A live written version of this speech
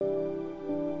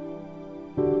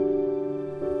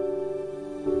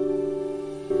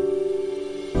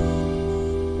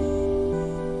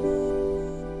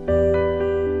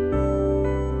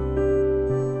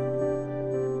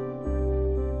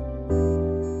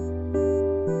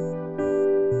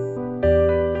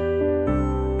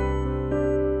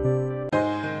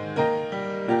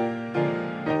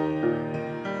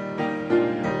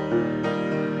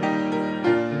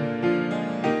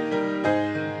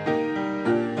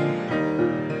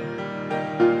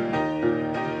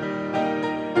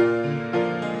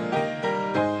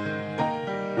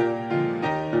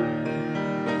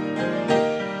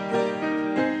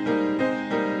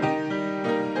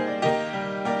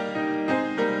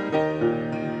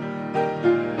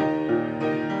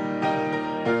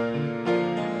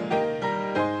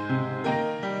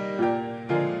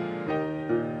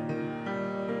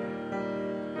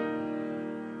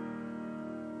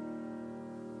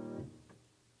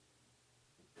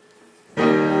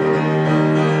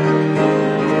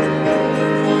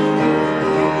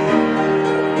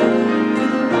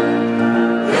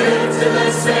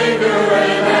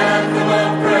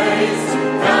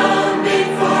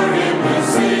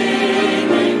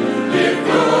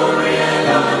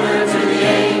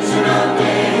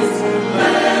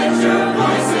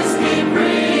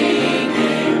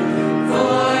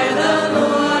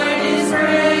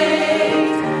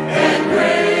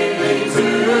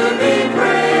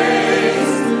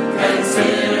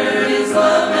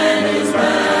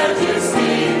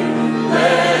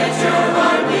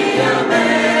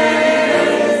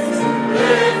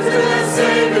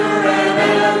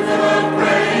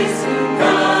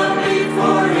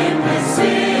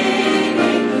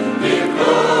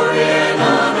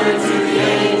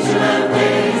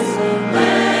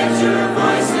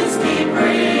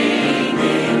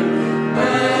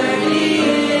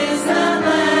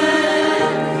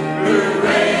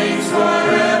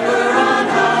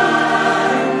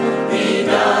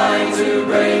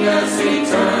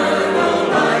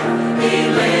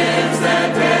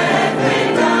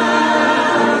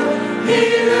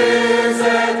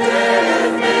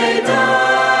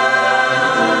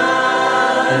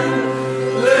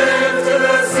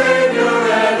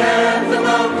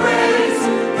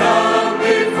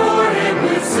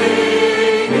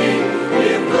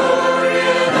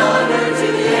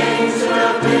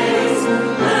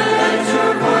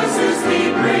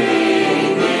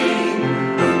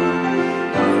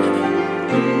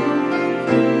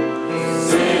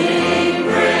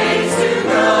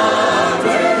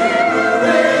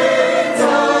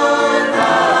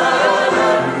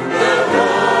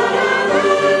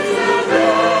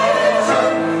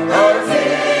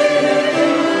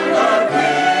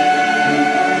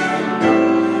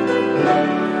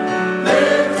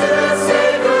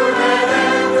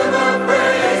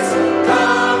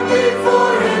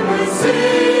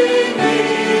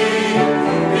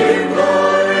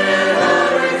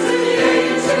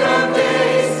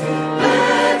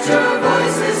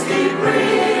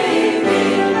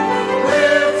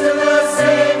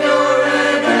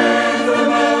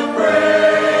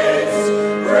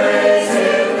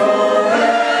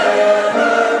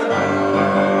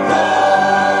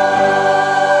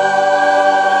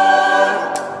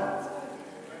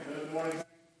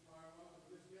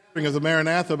Of the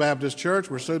Maranatha Baptist Church.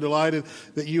 We're so delighted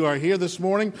that you are here this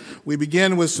morning. We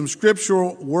begin with some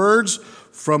scriptural words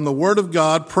from the Word of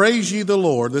God. Praise ye the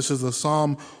Lord. This is the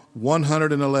Psalm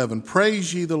 111.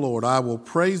 Praise ye the Lord. I will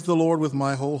praise the Lord with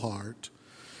my whole heart.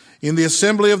 In the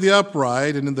assembly of the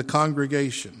upright and in the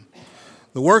congregation.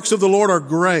 The works of the Lord are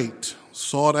great,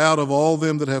 sought out of all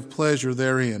them that have pleasure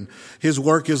therein. His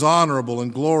work is honorable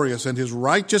and glorious, and his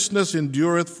righteousness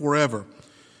endureth forever.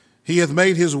 He hath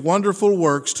made his wonderful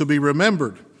works to be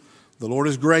remembered. The Lord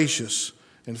is gracious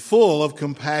and full of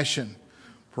compassion.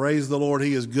 Praise the Lord.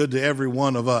 He is good to every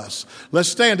one of us. Let's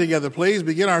stand together, please.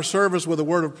 Begin our service with a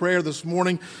word of prayer this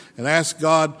morning and ask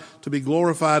God to be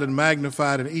glorified and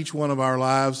magnified in each one of our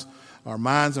lives, our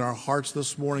minds and our hearts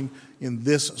this morning in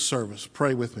this service.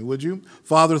 Pray with me, would you?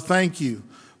 Father, thank you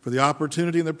for the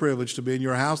opportunity and the privilege to be in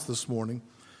your house this morning.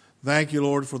 Thank you,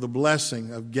 Lord, for the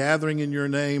blessing of gathering in your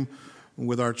name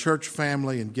with our church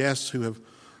family and guests who have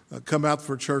come out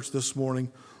for church this morning.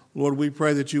 Lord, we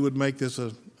pray that you would make this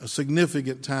a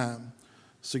significant time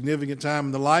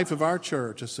in the life of our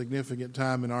church, a significant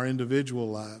time in our individual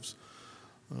lives.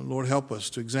 Lord, help us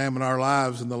to examine our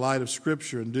lives in the light of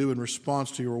Scripture and do in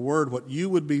response to your word what you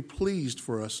would be pleased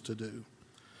for us to do.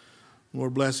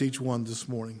 Lord, bless each one this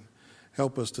morning.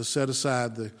 Help us to set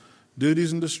aside the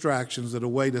duties and distractions that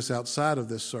await us outside of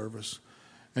this service.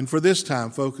 And for this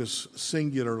time, focus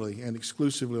singularly and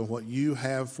exclusively on what you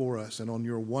have for us and on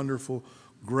your wonderful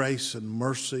grace and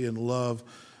mercy and love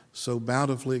so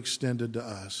bountifully extended to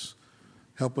us.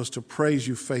 Help us to praise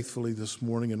you faithfully this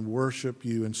morning and worship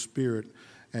you in spirit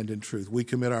and in truth. We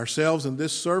commit ourselves in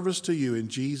this service to you in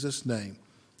Jesus' name.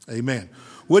 Amen.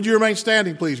 Would you remain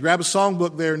standing, please? Grab a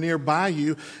songbook there nearby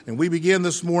you, and we begin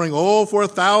this morning, Oh, for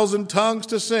 1,000 tongues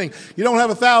to sing. You don't have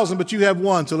 1,000, but you have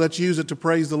one, so let's use it to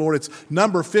praise the Lord. It's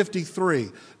number 53.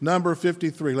 Number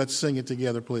 53. Let's sing it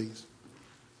together, please.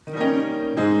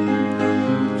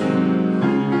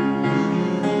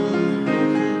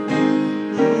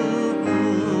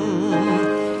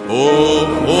 Oh,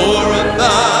 for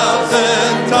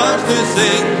 1,000 tongues to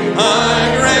sing,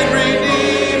 my great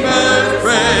Redeemer's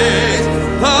praise,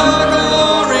 the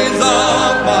glories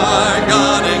of my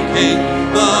God and King,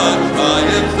 the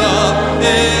triumphs of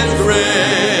his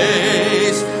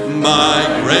grace. My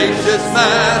gracious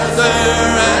Master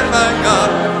and my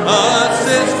God,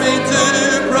 assist me to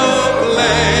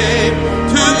proclaim,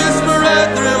 to spread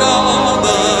through all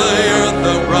the earth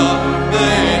the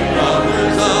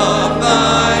wonders of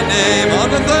thy name. On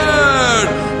the third,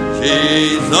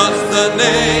 Jesus, the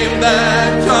name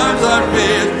that charms our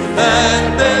fears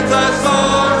and bids our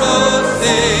sorrows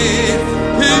cease.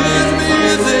 His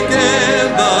music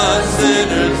and the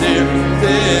sinner's ear,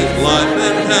 his life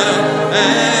and health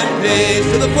and peace.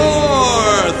 To the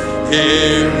fourth,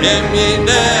 hear him ye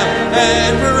deaf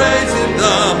and praise him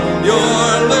dumb,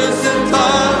 your loosened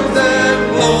tongues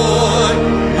employ.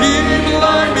 Ye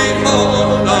blind,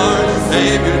 behold our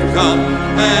Savior come,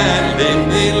 and lead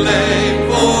me lame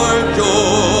for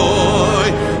joy.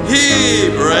 He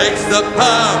breaks the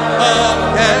power of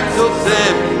cancelled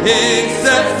sin, he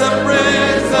sets the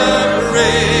prison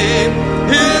free.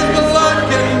 His blood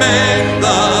can make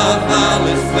the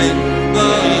foulest clean,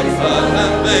 the blood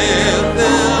hath veiled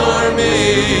for me.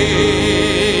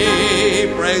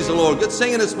 Praise the Lord. Good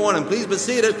singing this morning. Please be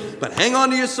seated, but hang on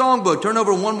to your songbook. Turn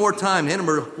over one more time, hymn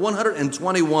number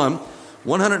 121.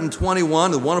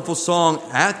 121, the wonderful song,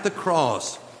 At the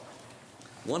Cross.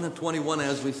 121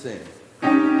 as we sing.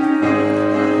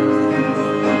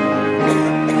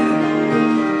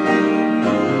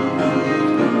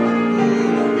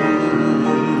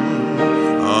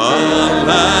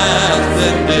 Alas,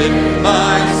 then did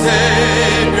my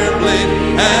Savior bleed,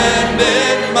 and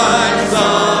did my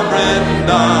sovereign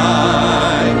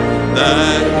die,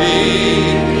 that he,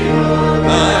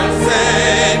 thy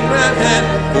sacred head,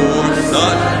 for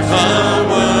such a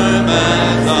worm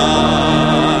as I.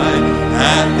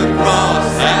 At the cross,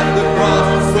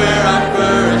 where I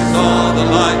first saw the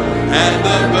light, and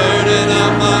the burden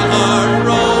of my heart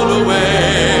rolled away.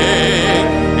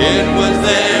 It was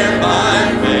there by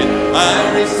faith I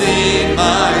received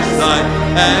my sight,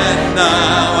 and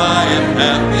now I am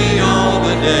happy all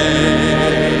the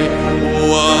day.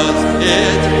 Was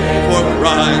it for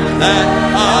pride that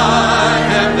I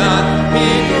have done? He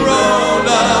rolled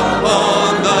up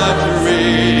on the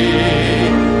tree.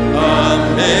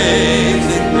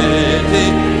 Amazing pity,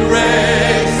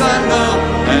 grace unknown,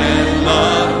 and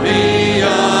love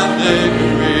beyond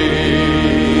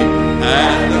degree.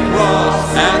 At the cross,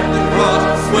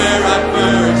 where I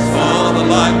first saw the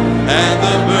light, and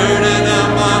the burden of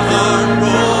my heart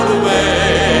rolled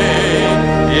away.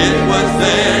 It was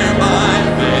there by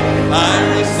faith I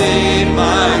received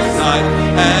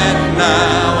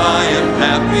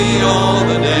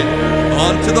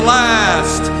to the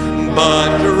last.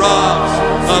 But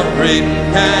drops of great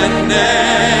can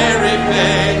ne'er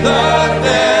repay the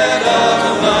debt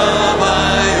of love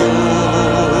I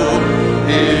owe.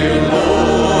 Dear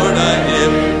Lord, I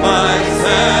give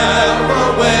myself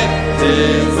away.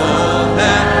 'Tis all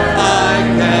that I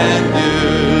can do.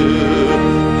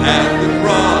 At the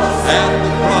cross,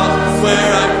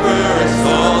 where I first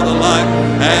saw the light,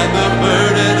 and the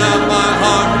burden of my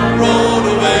heart rolled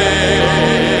away.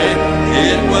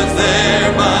 It was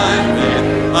there by faith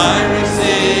I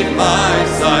received my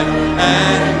sight,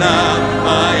 and now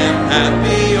I am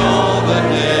happy all the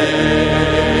day.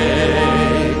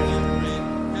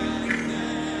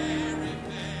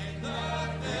 I'm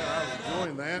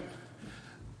enjoying that.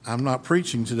 I'm not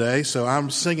preaching today, so I'm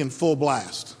singing full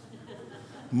blast.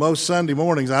 Most Sunday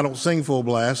mornings I don't sing full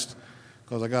blast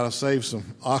because I got to save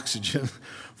some oxygen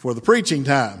for the preaching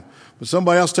time. But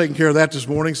somebody else taking care of that this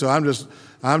morning, so I'm just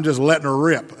letting her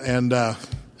rip, and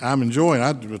I'm enjoying.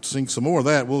 I'd sing some more of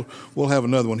that. We'll have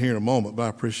another one here in a moment, but I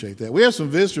appreciate that. We have some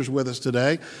visitors with us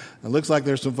today. It looks like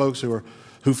there's some folks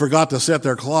who forgot to set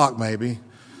their clock, maybe.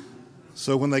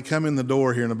 So when they come in the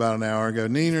door here in about an hour, go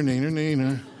Neener, Neener,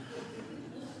 Neener.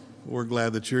 We're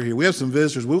glad that you're here. We have some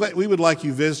visitors. We would like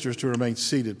you visitors to remain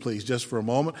seated, please, just for a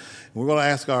moment. We're going to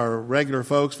ask our regular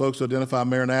folks who identify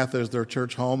Maranatha as their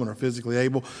church home and are physically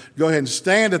able, go ahead and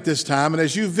stand at this time. And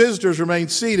as you visitors remain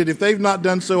seated, if they've not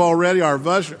done so already, our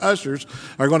ushers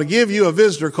are going to give you a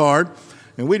visitor card.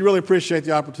 And we'd really appreciate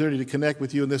the opportunity to connect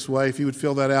with you in this way. If you would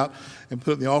fill that out and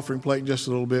put it in the offering plate in just a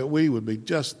little bit, we would be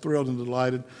just thrilled and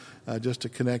delighted just to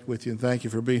connect with you, and thank you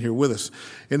for being here with us.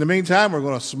 In the meantime, we're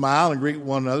going to smile and greet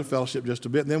one another, fellowship just a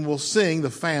bit, and then we'll sing The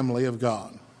Family of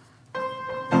God.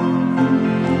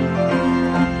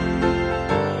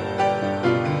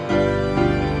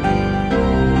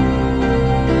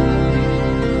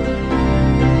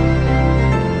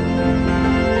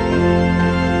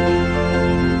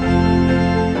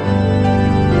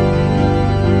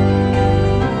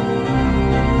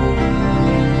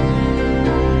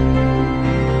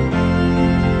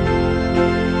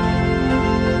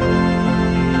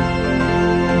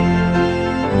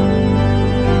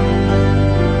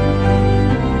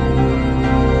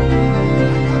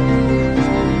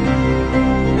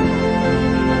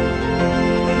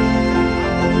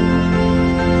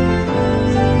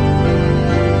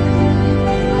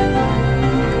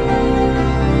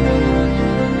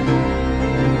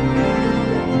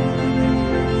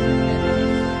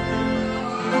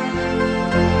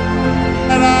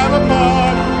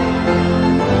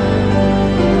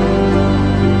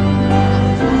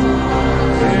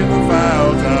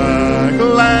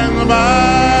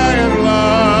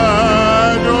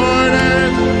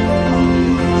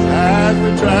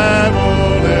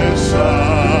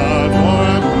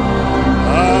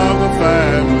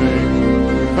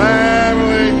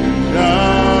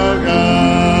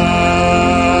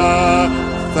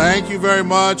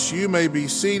 You may be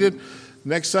seated.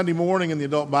 Next Sunday morning in the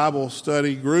adult Bible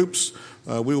study groups,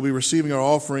 we will be receiving our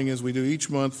offering as we do each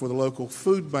month for the local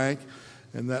food bank,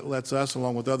 and that lets us,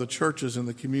 along with other churches in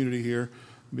the community here,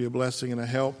 be a blessing and a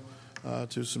help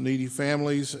to some needy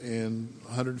families, and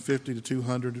 150 to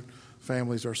 200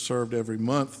 families are served every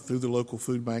month through the local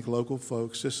food bank, local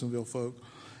folks, Sissonville folk,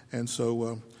 and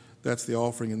so that's the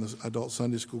offering in the adult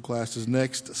Sunday school classes.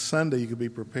 Next Sunday, you can be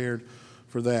prepared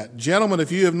for that. Gentlemen, if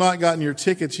you have not gotten your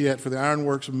tickets yet for the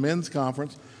Ironworks Men's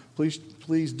Conference,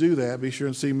 please do that. Be sure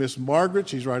and see Miss Margaret.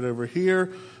 She's right over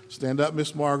here. Stand up,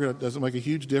 Miss Margaret. It doesn't make a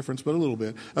huge difference, but a little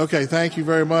bit. Okay, thank you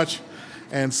very much.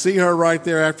 And see her right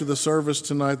there after the service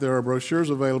tonight. There are brochures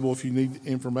available if you need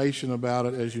information about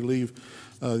it as you leave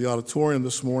the auditorium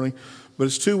this morning. But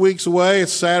it's 2 weeks away.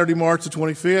 It's Saturday, March the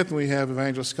 25th, and we have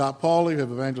Evangelist Scott Pauley, we have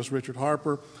Evangelist Richard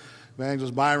Harper,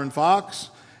 Evangelist Byron Fox,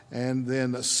 and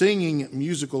then a singing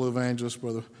musical evangelist,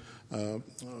 Brother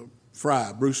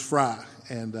Bruce Fry.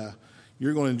 And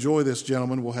you're going to enjoy this,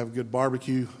 gentlemen. We'll have a good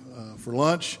barbecue for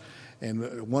lunch and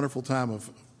a wonderful time of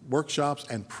workshops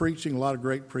and preaching, a lot of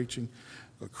great preaching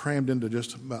crammed into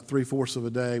just about 3/4 of a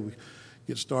day. We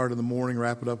get started in the morning,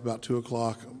 wrap it up about 2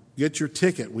 o'clock. Get your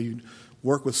ticket. We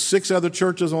work with 6 other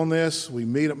churches on this. We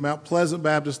meet at Mount Pleasant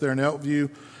Baptist there in Elkview.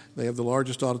 They have the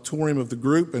largest auditorium of the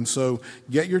group, and so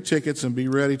get your tickets and be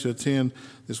ready to attend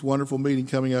this wonderful meeting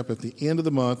coming up at the end of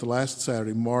the month, the last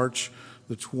Saturday, March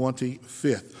the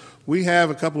 25th. We have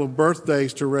a couple of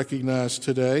birthdays to recognize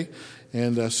today,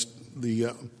 and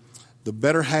the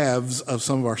better halves of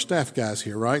some of our staff guys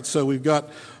here, right? So we've got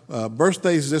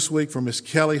birthdays this week for Miss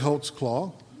Kelly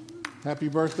Holtzclaw. Happy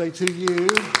birthday to you.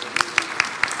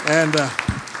 And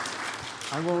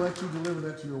I'm going to let you deliver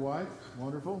that to your wife.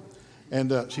 Wonderful. And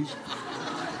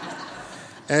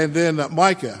And then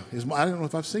Micah. I don't know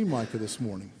if I've seen Micah this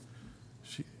morning.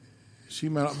 She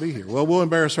may not be here. Well, we'll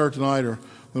embarrass her tonight or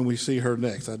when we see her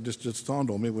next. I just dawned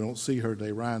on me we don't see her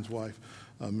today. Ryan's wife,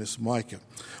 Miss Micah.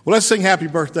 Well, let's sing happy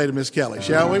birthday to Miss Kelly,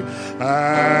 shall we?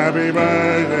 Happy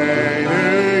birthday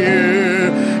to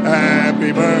you.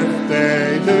 Happy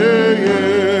birthday to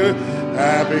you.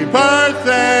 Happy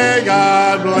birthday,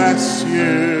 God bless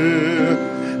you.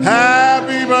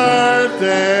 Happy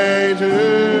birthday to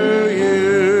you.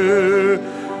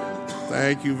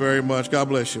 Thank you very much. God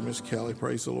bless you, Miss Kelly.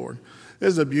 Praise the Lord. This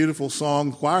is a beautiful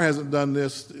song. The choir hasn't done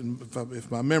this,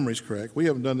 if my memory's correct. We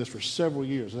haven't done this for several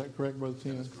years. Is that correct, Brother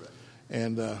Tim? That's correct.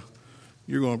 And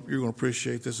you're going to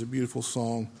appreciate this. It's a beautiful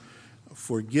song,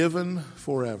 Forgiven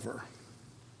Forever.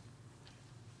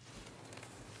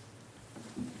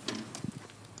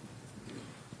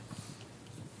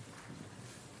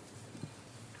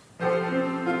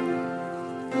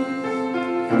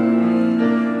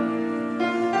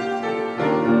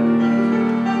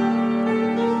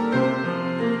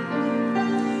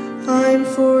 I'm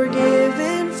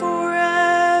forgiven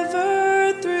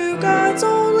forever through God's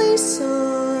only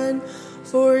Son.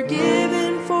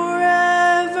 Forgiven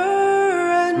forever,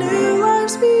 a new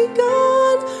life's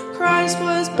begun. Christ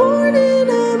was born in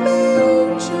a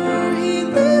manger. He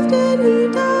lived and he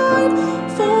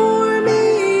died for me.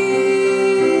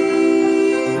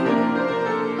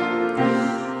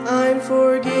 I'm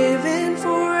forgiven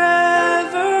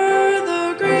forever.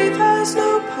 The grave has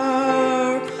no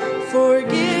power.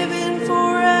 Forgiven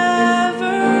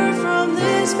forever from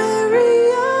this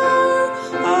very hour.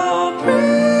 All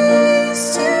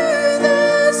praise to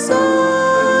the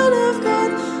Son of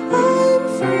God. I'm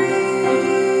free.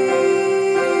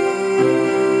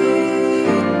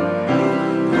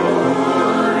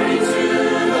 Glory to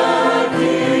the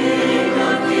King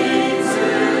of Kings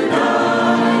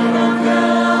tonight on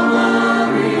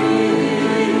Calvary.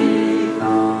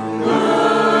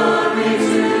 Glory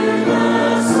to the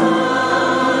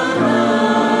Son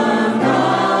of God.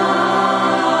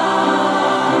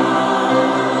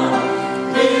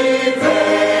 He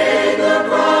paid the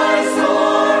price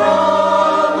for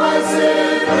all my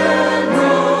sin and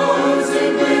rose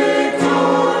in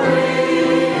victory.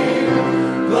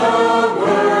 The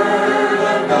word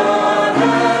of God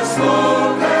has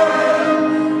spoken.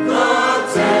 The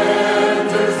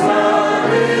tempter's heart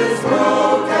is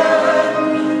broken.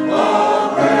 All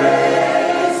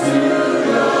praise to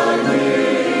the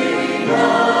King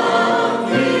of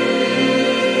Kings.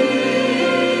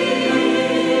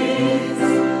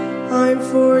 I'm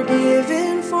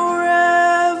forgiven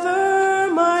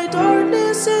forever. My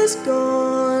darkness is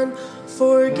gone.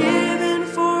 Forgiven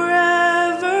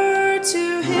forever.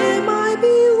 To him I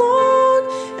belong.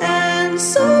 And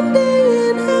someday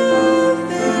in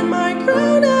heaven, my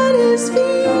crown at his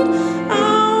feet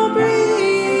I'll bring.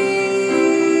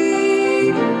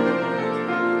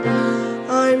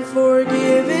 I'm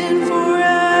forgiven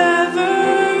forever.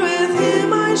 With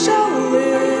him I shall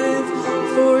live.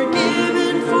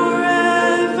 Forgiven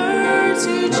forever.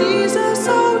 To Jesus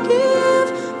I'll give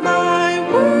my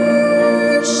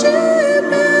worship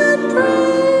and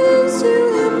praise. To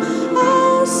him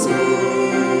I'll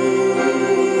sing.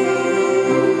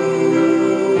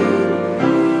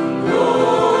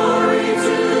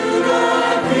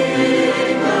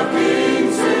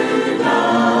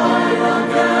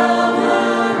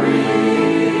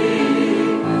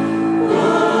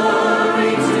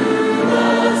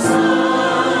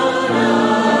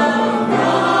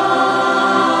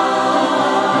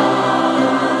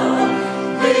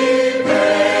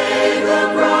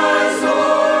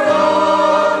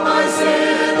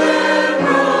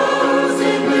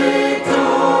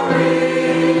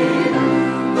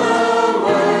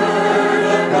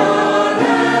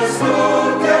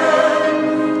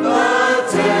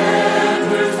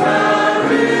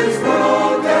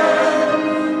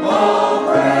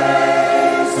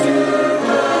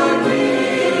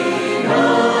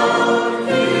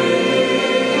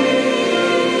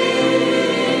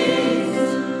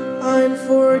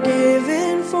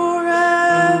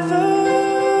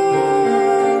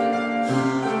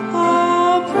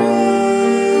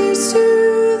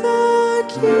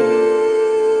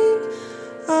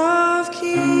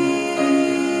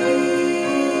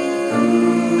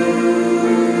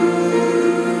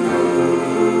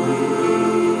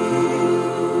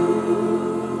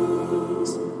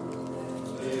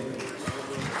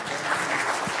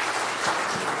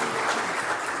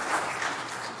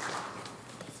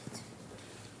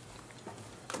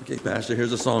 Pastor,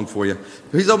 here's a song for you.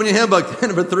 Please open your hymn book,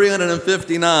 number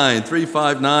 359,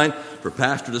 359, for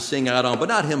Pastor to sing out on, but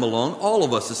not him alone, all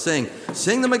of us to sing.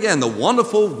 Sing them again, the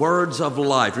wonderful words of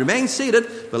life. Remain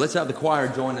seated, but let's have the choir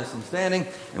join us in standing,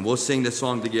 and we'll sing this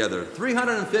song together.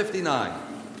 359.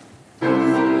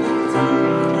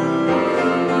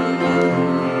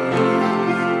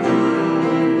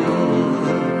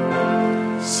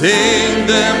 Sing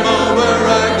them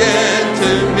over again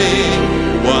to me,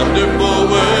 wonderful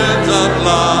words of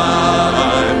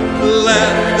life.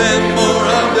 Let them more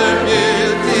of their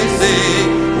beauty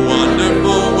sing,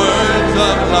 wonderful words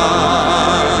of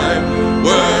life.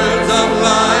 Words of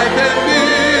life and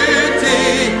beauty,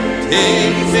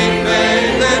 teaching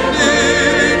faith and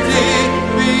duty.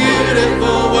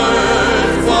 Beautiful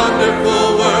words, wonderful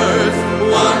words,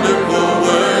 wonderful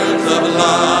words of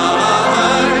life.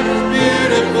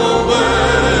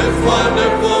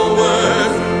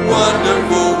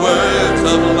 Wonderful words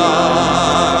of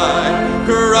life.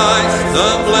 Christ the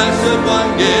blessed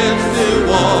one gives to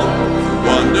all.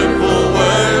 Wonderful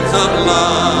words of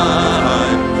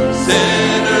life.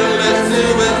 Sinner listen to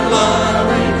his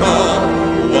loving call.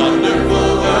 Wonderful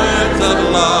words of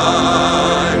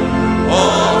life.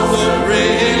 Also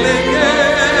freely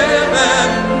given,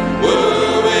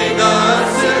 wooing us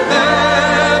to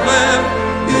heaven.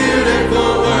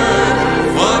 Beautiful words,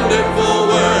 wonderful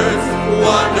words.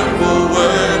 Wonderful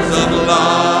words of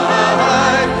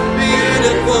life,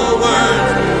 beautiful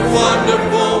words,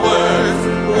 wonderful words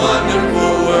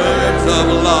of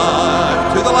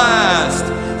life. To the last,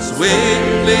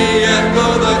 sweetly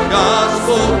echo the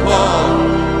gospel call.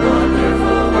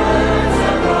 Wonderful words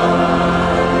of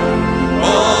life.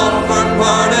 Offer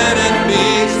pardon and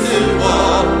peace to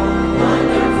all.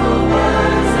 Wonderful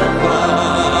words of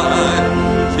life.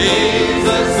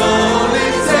 Jesus only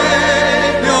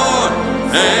Savior,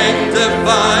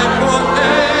 sanctified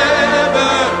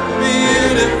forever.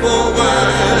 Beautiful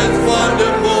words,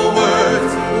 wonderful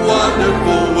words,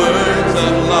 wonderful words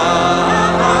of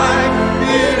life.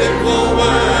 Beautiful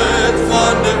words,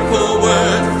 wonderful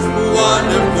words,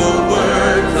 wonderful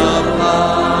words of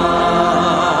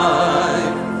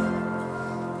life.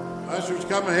 Ushers,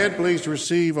 come ahead, please, to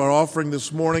receive our offering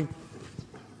this morning.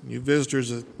 You visitors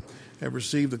that have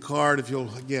received the card, if you'll,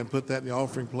 again, put that in the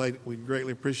offering plate, we'd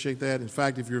greatly appreciate that. In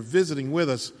fact, if you're visiting with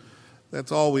us,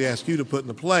 that's all we ask you to put in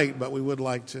the plate, but we would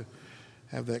like to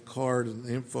have that card and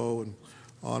info, and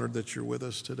honored that you're with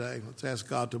us today. Let's ask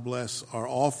God to bless our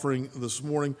offering this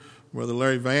morning. Brother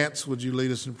Larry Vance, would you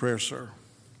lead us in prayer, sir?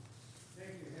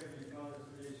 Thank you, Heavenly Father,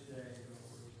 for this day,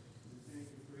 Lord. We thank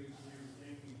you for each and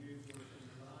everything you do for us in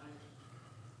our lives.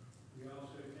 We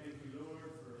also thank you,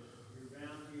 Lord, for your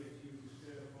bounty that you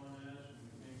bestow upon us. And we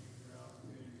thank you for the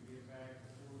opportunity to give back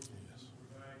the forces that you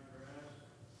provide for us.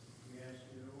 We ask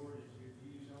you, Lord, as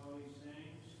you use all these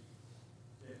things,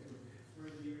 that would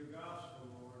further your gospel,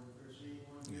 Lord. If there's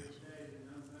anyone here today that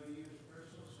don't know you as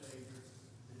personal Savior,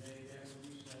 today that will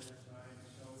be satisfied,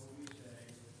 and so will be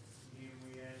saved. Again,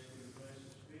 we ask you to bless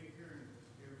the speaker and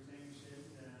everything said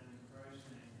and done in Christ's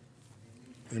name.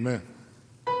 Amen. Amen.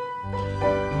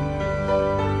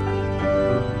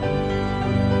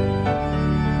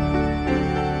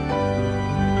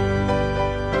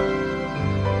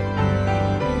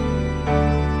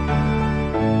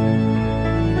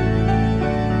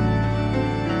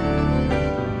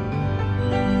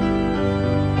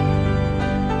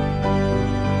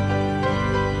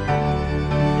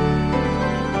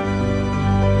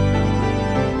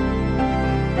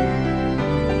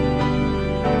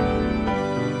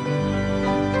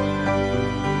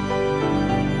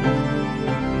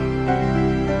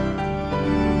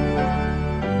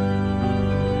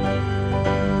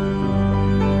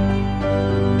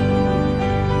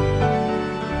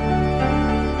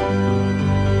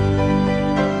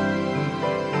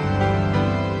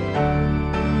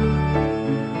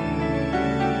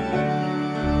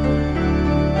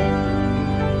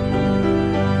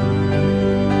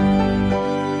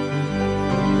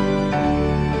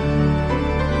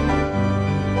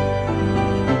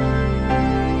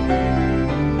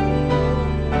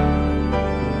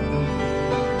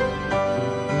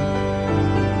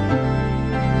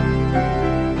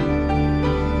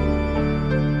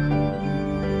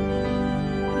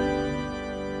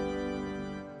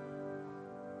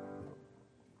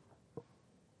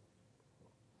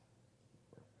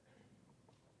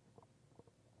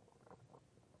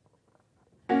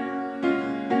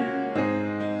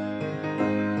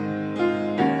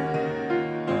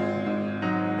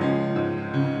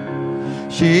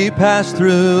 She passed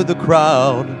through the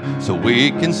crowd, so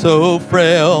weak and so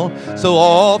frail. So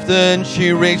often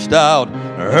she reached out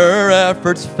her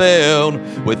efforts failed.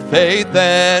 With faith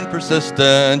and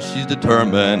persistence, she's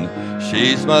determined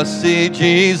she must see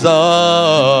Jesus.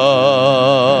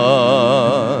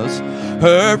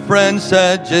 Her friend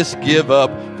said, just give up,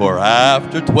 for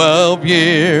after 12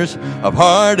 years of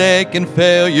heartache and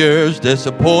failures,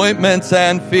 disappointments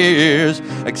and fears,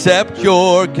 accept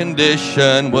your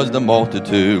condition was the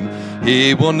multitude.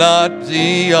 He will not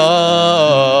see us.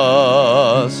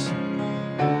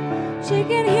 She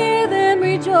can hear them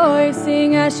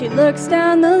rejoicing as she looks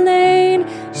down the lane.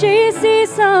 She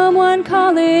sees someone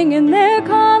calling, and they're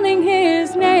calling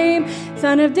his name.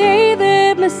 Son of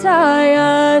David,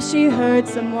 Messiah. She heard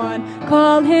someone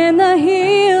call him the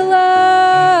healer.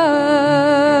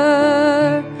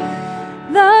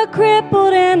 The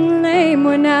crippled and lame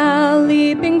were now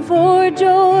leaping for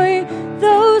joy.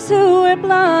 Those who were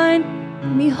blind,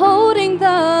 beholding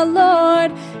the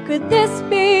Lord. Could this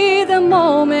be the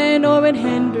moment, or in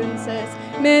hindrances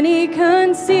many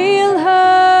conceal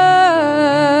her?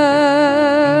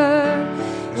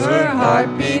 Her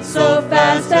heart beat so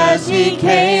fast as she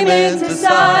came into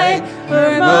sight.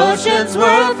 Her emotions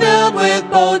were filled with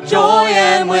both joy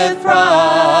and with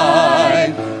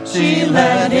pride. She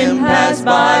let him pass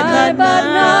by, but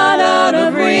not out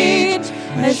of reach.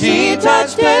 As she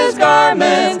touched his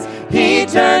garments, he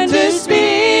turned to speak.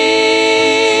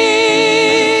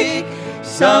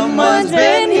 Someone's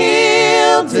been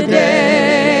healed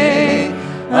today.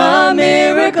 A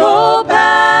miracle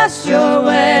passed your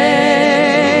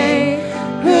way.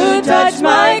 Who touched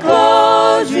my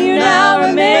clothes? You now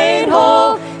remain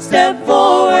whole. Step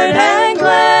forward and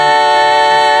claim.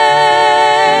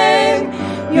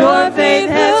 Your faith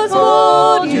has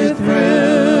pulled you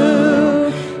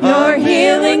through. Your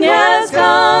healing has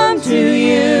come to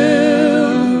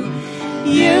you.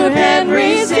 You can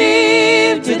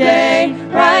receive today,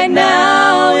 right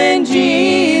now, in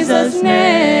Jesus'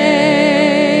 name.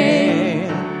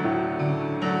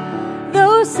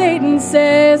 Though Satan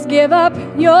says, give up,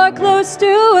 you're close to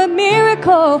a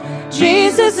miracle.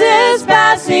 Jesus is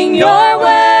passing your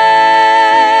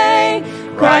way.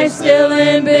 Christ still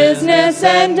in business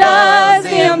and does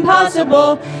the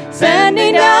impossible,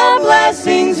 sending down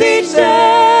blessings each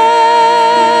day.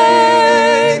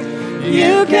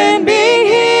 You can be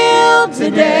healed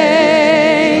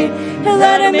today.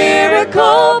 Let a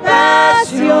miracle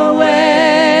pass your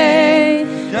way.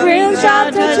 Real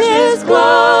child, touch his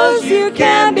clothes. You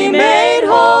can be made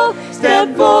whole.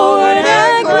 Step forward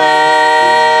and claim.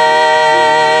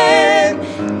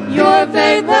 Your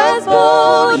faith has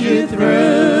pulled you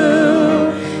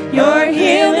through. Your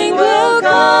healing will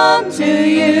come to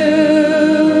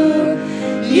you.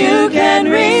 You can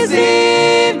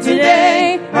receive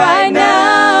today, right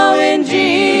now, in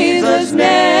Jesus'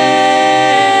 name.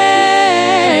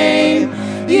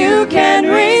 You can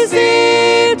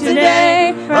receive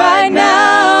today, right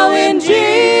now, in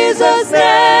Jesus' name.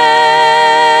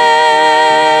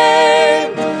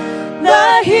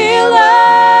 The healer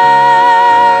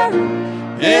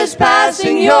is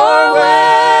passing your way.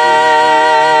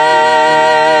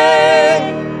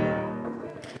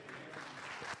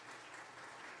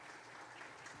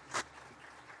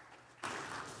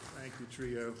 Thank you,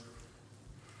 trio.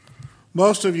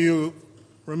 Most of you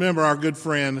remember our good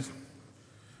friend,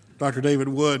 Dr. David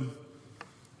Wood,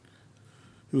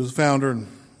 who was the founder and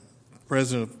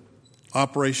president of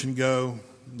Operation Go,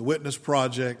 the Witness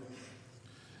Project,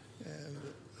 and,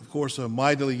 of course, a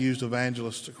mightily used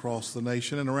evangelist across the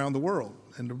nation and around the world.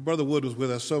 And Brother Wood was with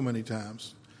us so many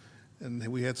times. And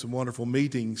we had some wonderful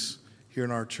meetings here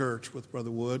in our church with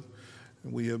Brother Wood.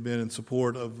 And we have been in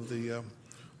support of the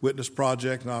Witness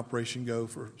Project and Operation Go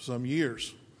for some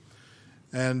years.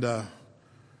 And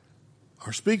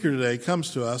our speaker today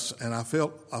comes to us, and I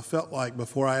felt like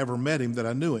before I ever met him that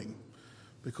I knew him,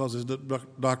 because as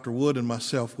Dr. Wood and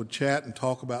myself would chat and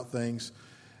talk about things,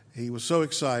 he was so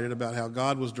excited about how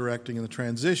God was directing in the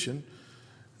transition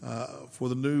for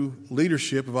the new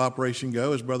leadership of Operation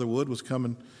Go as Brother Wood was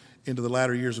coming into the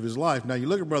latter years of his life. Now, you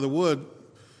look at Brother Wood,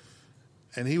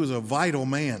 and he was a vital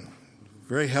man,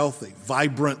 very healthy,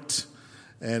 vibrant,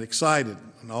 and excited,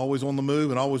 and always on the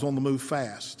move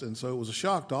fast. And so it was a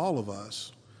shock to all of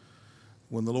us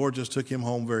when the Lord just took him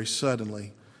home very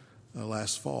suddenly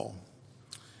last fall.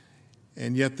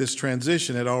 And yet this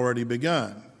transition had already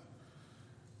begun.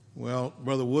 Well,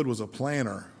 Brother Wood was a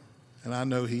planner, and I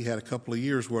know he had a couple of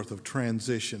years' worth of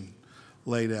transition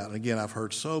laid out. And again, I've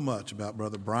heard so much about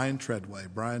Brother Brian Treadway,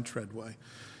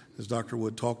 as Dr.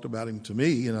 Wood talked about him to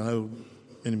me, and I know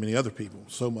many other people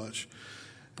so much.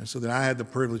 And so then I had the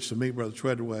privilege to meet Brother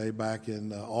Treadway back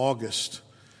in August.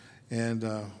 And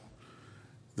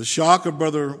the shock of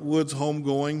Brother Wood's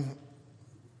homegoing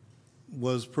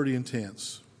was pretty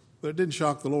intense. But it didn't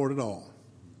shock the Lord at all.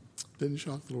 Didn't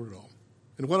shock the Lord at all.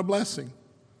 And what a blessing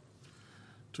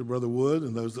to Brother Wood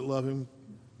and those that love him,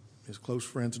 his close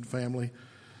friends and family,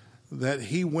 that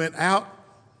he went out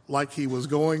like he was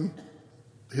going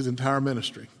his entire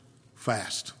ministry.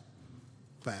 Fast.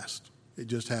 It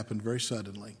just happened very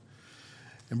suddenly.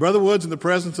 And Brother Wood's in the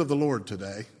presence of the Lord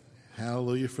today.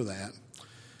 Hallelujah for that.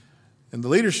 And the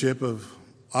leadership of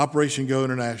Operation Go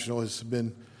International has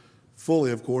been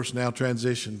fully, of course, now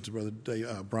transitioned to Brother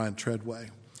Brian Treadway,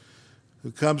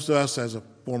 who comes to us as a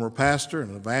former pastor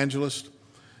and an evangelist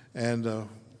and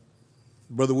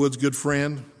Brother Wood's good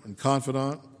friend and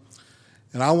confidant.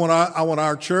 And I want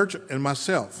our church and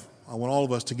myself, I want all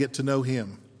of us to get to know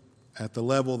him at the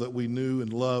level that we knew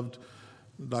and loved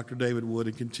Dr. David Wood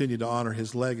and continue to honor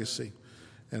his legacy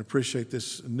and appreciate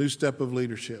this new step of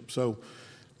leadership. So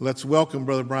let's welcome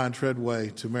Brother Brian Treadway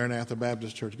to Maranatha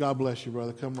Baptist Church. God bless you,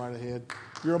 brother. Come right ahead.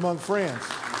 You're among friends.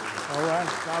 All right.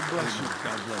 God bless you.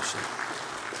 God bless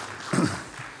you.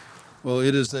 Well,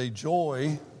 it is a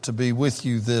joy to be with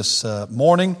you this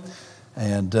morning,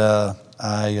 and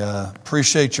I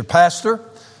appreciate your pastor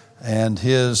and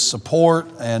his support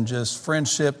and just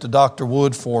friendship to Dr.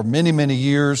 Wood for many, many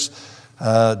years.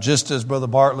 Just as Brother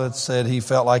Bartlett said he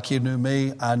felt like he knew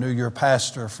me, I knew your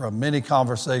pastor from many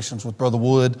conversations with Brother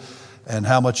Wood and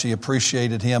how much he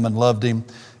appreciated him and loved him.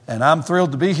 And I'm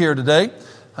thrilled to be here today.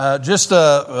 Just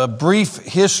a brief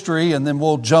history, and then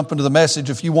we'll jump into the message.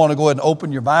 If you want to go ahead and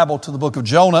open your Bible to the book of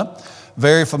Jonah,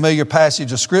 very familiar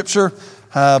passage of Scripture,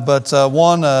 but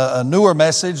a newer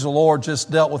message the Lord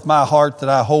just dealt with my heart that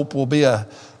I hope will be a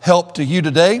help to you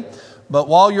today. But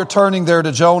while you're turning there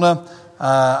to Jonah,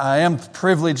 I am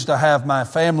privileged to have my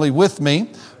family with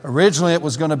me. Originally, it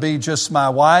was going to be just my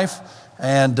wife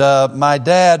and my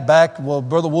dad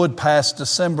Brother Wood passed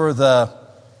December the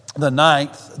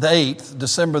 8th,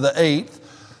 December the 8th.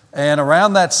 And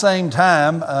around that same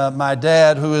time, my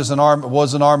dad, who was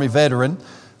an Army veteran,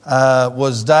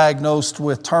 was diagnosed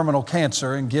with terminal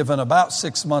cancer and given about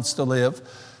 6 months to live.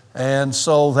 And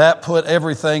so that put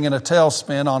everything in a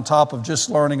tailspin on top of just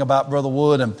learning about Brother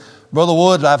Wood. And Brother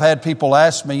Wood, I've had people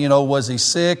ask me, was he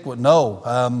sick? Well,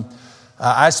 no.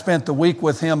 I spent the week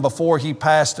with him before he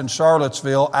passed in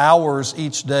Charlottesville, hours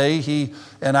each day. He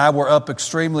and I were up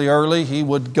extremely early. He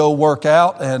would go work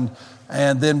out,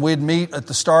 and then we'd meet at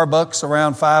the Starbucks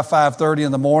around 5:30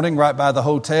 in the morning right by the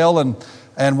hotel.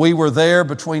 And we were there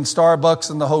between Starbucks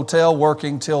and the hotel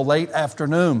working till late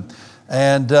afternoon.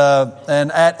 And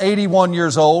at 81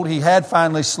 years old, he had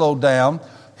finally slowed down.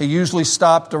 He usually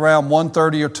stopped around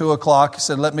 1:30 or 2 o'clock. He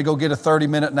said, let me go get a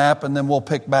 30-minute nap and then we'll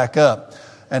pick back up.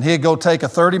 And he'd go take a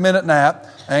 30-minute nap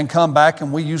and come back,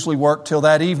 and we usually worked till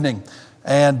that evening.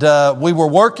 And we were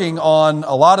working on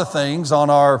a lot of things, on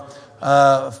our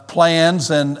plans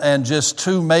and just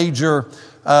two major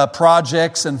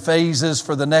projects and phases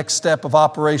for the next step of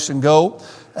Operation Go.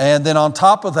 And then on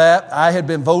top of that, I had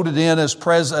been voted in as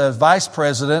Vice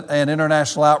President and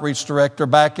International Outreach Director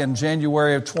back in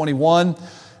January of 21.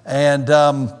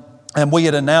 And we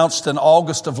had announced in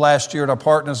August of last year at our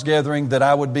partners gathering that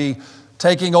I would be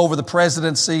taking over the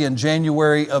presidency in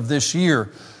January of this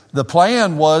year. The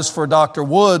plan was for Dr.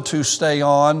 Wood to stay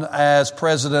on as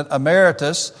President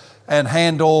Emeritus and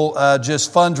handle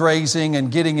just fundraising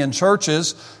and getting in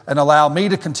churches and allow me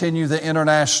to continue the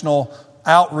international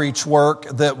outreach work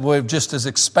that we've just has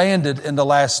expanded in the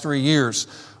last 3 years.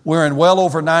 We're in well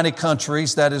over 90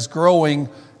 countries. That is growing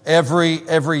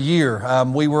every year.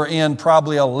 We were in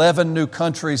probably 11 new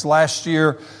countries last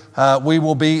year. We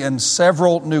will be in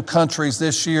several new countries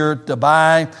this year.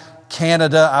 Dubai,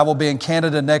 Canada. I will be in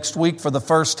Canada next week for the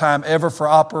first time ever for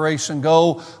Operation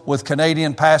Go with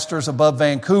Canadian pastors above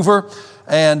Vancouver,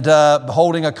 and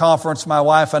holding a conference, my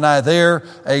wife and I there,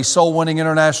 a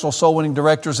International Soul Winning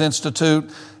Directors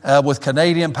Institute with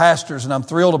Canadian pastors, and I'm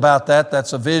thrilled about that.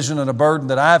 That's a vision and a burden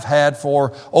that I've had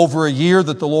for over a year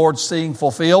that the Lord's seeing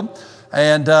fulfilled.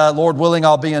 And Lord willing,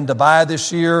 I'll be in Dubai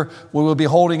this year. We will be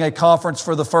holding a conference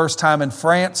for the first time in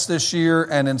France this year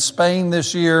and in Spain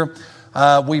this year.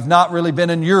 We've not really been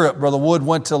in Europe. Brother Wood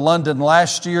went to London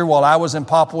last year while I was in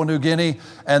Papua New Guinea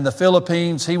and the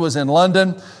Philippines. He was in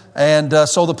London. And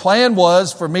so the plan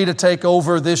was for me to take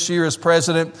over this year as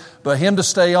president, but him to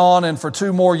stay on, and for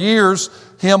 2 more years,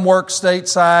 him work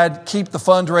stateside, keep the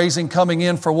fundraising coming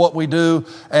in for what we do,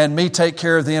 and me take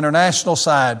care of the international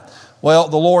side. Well,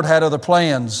 the Lord had other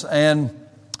plans,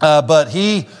 but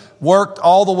he worked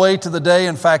all the way to the day.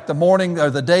 In fact,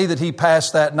 the day that he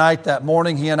passed that night, that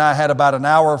morning, he and I had about an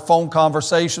hour phone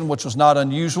conversation, which was not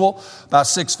unusual. About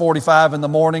 6:45 in the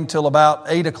morning till about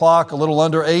 8 o'clock, a little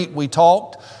under 8, we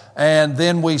talked. And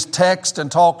then we text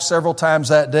and talked several times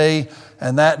that day.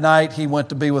 And that night he went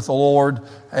to be with the Lord,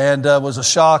 and was a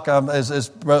shock,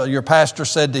 as your pastor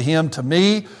said to him, to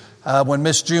me, when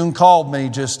Miss June called me.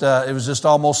 It was just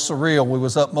almost surreal. We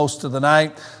was up most of the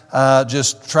night,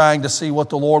 just trying to see what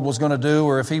the Lord was going to do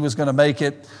or if he was going to make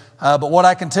it. But what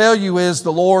I can tell you is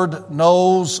the Lord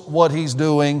knows what he's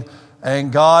doing,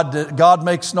 and God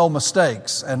makes no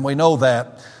mistakes, and we know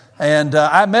that. And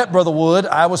I met Brother Wood.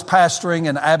 I was pastoring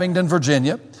in Abingdon,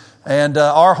 Virginia. And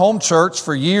our home church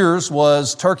for years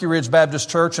was Turkey Ridge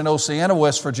Baptist Church in Oceana,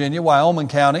 West Virginia, Wyoming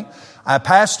County. I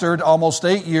pastored almost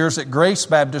 8 years at Grace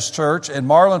Baptist Church in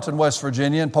Marlinton, West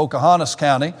Virginia, in Pocahontas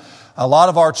County. A lot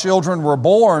of our children were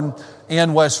born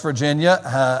in West Virginia.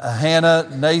 Hannah,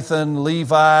 Nathan,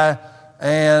 Levi,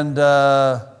 and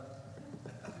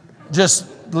just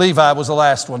Levi was the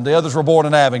last one. The others were born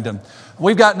in Abingdon.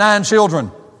 We've got 9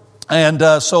 children. And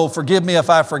so forgive me if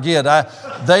I forget.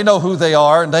 They know who they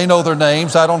are and they know their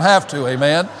names. I don't have to,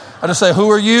 amen. I just say, who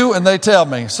are you? And they tell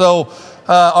me. So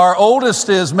our oldest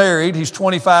is married. He's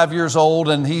 25 years old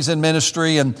and he's in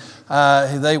ministry. And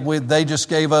they just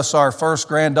gave us our first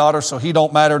granddaughter, so he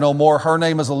don't matter no more. Her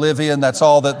name is Olivia, and that's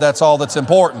all that's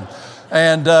important.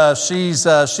 And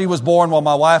she was born while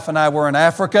my wife and I were in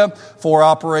Africa for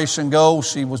Operation Go.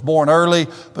 She was born early,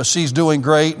 but she's doing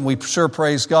great, and we sure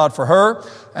praise God for her.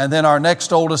 And then our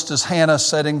next oldest is Hannah,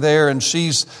 sitting there, and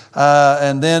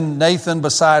and then Nathan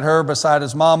beside her, beside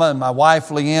his mama, and my wife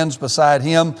Leanne's beside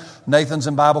him. Nathan's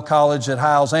in Bible college at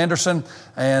Hyles-Anderson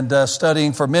and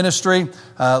studying for ministry.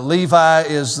 Levi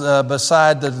is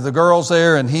beside the girls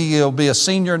there, and he'll be a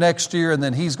senior next year, and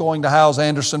then he's going to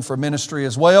Hyles-Anderson for ministry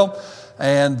as well.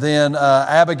 And then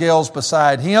Abigail's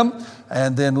beside him,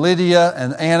 and then Lydia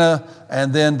and Anna,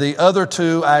 and then the other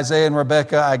 2, Isaiah and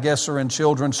Rebecca, I guess are in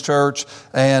children's church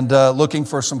and looking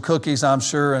for some cookies, I'm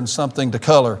sure, and something to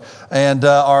color. And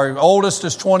our oldest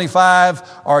is 25,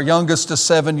 our youngest is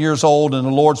 7 years old, and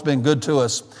the Lord's been good to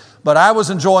us. But I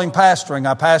was enjoying pastoring.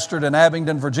 I pastored in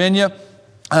Abingdon, Virginia.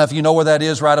 If you know where that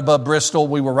is, right above Bristol.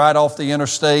 We were right off the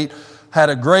interstate. Had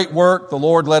a great work. The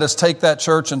Lord let us take that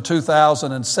church in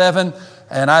 2007,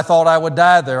 and I thought I would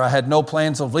die there. I had no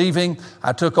plans of leaving.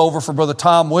 I took over for Brother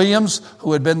Tom Williams,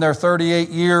 who had been there 38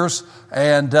 years,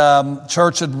 and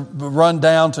church had run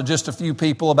down to just a few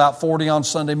people, about 40 on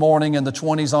Sunday morning and the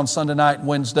 20s on Sunday night and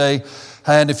Wednesday.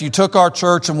 And if you took our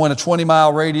church and went a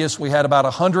 20-mile radius, we had about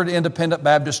 100 independent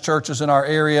Baptist churches in our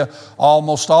area.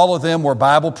 Almost all of them were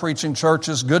Bible-preaching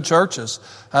churches, good churches.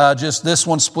 Just this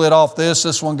one split off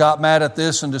this one got mad at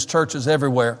this, and just churches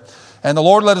everywhere. And the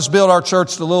Lord let us build our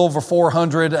church to a little over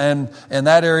 400, and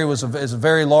that area is a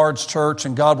very large church,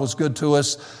 and God was good to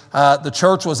us. The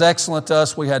church was excellent to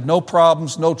us. We had no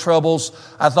problems, no troubles.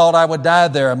 I thought I would die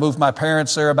there. I moved my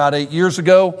parents there about 8 years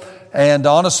ago, and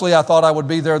honestly, I thought I would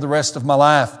be there the rest of my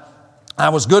life. I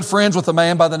was good friends with a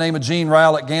man by the name of Gene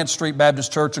Ryle at Gant Street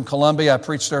Baptist Church in Columbia. I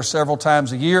preached there several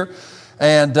times a year,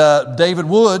 and David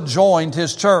Wood joined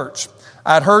his church.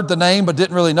 I'd heard the name but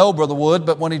didn't really know Brother Wood.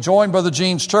 But when he joined Brother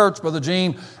Gene's church, Brother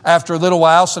Gene, after a little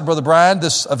while, said, Brother Brian,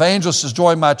 this evangelist has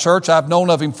joined my church. I've known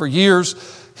of him for years.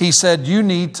 He said, you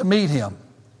need to meet him.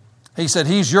 He said,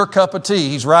 he's your cup of tea.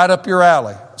 He's right up your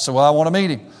alley. I said, well, I want to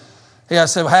meet him. I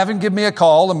said, well, have him give me a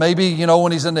call, and maybe,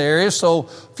 when he's in the area. So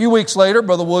a few weeks later,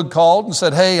 Brother Wood called and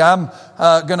said, hey, I'm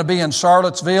going to be in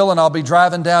Charlottesville, and I'll be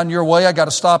driving down your way. I got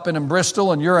to stop in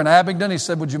Bristol, and you're in Abingdon. He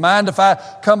said, would you mind if I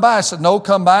come by? I said, no,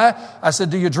 come by. I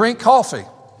said, do you drink coffee?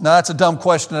 Now, that's a dumb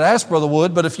question to ask Brother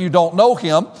Wood, but if you don't know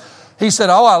him, he said,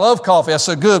 oh, I love coffee. I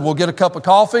said, good, we'll get a cup of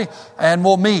coffee, and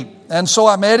we'll meet. And so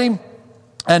I met him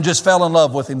and just fell in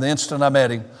love with him the instant I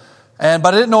met him. But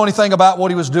I didn't know anything about what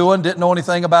he was doing, didn't know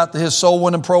anything about his soul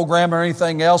winning program or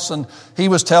anything else. And he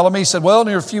was telling me, he said, well, in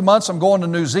a few months I'm going to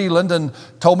New Zealand, and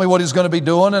told me what he's going to be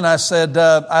doing. And I said,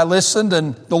 I listened,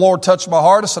 and the Lord touched my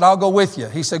heart. I said, I'll go with you.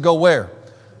 He said, go where? I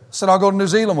said, I'll go to New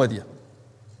Zealand with you.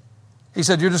 He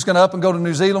said, you're just going to up and go to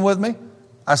New Zealand with me?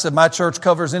 I said, my church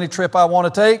covers any trip I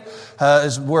want to take.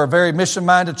 We're a very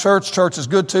mission-minded church. Church is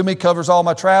good to me, covers all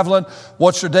my traveling.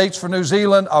 What's your dates for New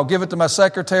Zealand? I'll give it to my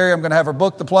secretary. I'm going to have her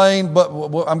book the plane, but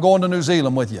I'm going to New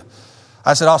Zealand with you.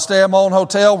 I said, I'll stay in my own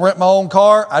hotel, rent my own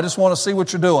car. I just want to see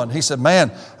what you're doing. He said,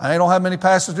 man, I don't have many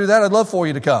pastors do that. I'd love for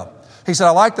you to come. He said,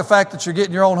 I like the fact that you're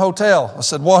getting your own hotel. I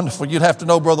said, wonderful. You'd have to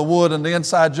know Brother Wood and the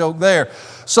inside joke there.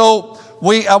 So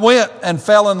I went and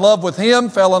fell in love with him,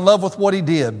 fell in love with what he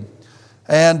did.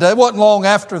 And it wasn't long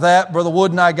after that, Brother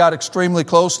Wood and I got extremely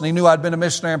close, and he knew I'd been a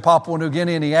missionary in Papua New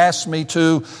Guinea, and he asked me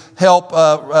to help be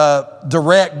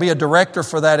a director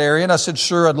for that area. And I said,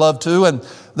 sure, I'd love to. And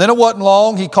then it wasn't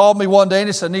long. He called me one day and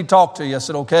he said, I need to talk to you. I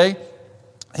said, okay.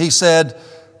 He said,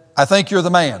 I think you're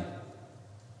the man.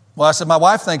 Well, I said, my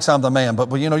wife thinks I'm the man,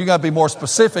 but you got to be more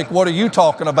specific. What are you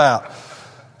talking about?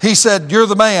 He said, you're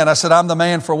the man. I said, I'm the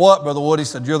man for what, Brother Wood? He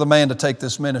said, you're the man to take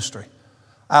this ministry.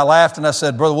 I laughed and I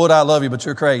said, Brother Wood, I love you, but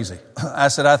you're crazy. I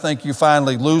said, I think you're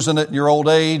finally losing it in your old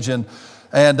age. And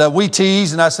we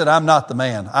teased, and I said, I'm not the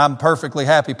man. I'm perfectly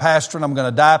happy pastoring. I'm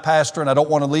going to die pastoring. I don't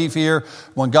want to leave here.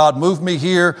 When God moved me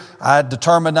here, I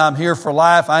determined I'm here for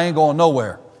life. I ain't going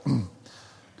nowhere.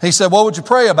 He said, well, would you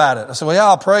pray about it? I said, well, yeah,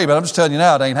 I'll pray, but I'm just telling you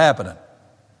now, it ain't happening.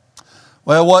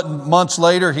 Well, months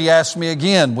later, he asked me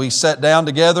again. We sat down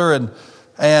together, and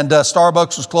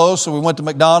Starbucks was closed, so we went to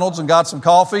McDonald's and got some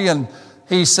coffee, and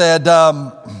he said,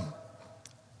 I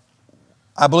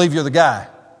believe you're the guy.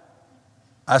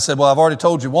 I said, well, I've already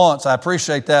told you once. I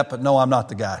appreciate that, but no, I'm not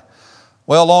the guy.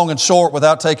 Well, long and short,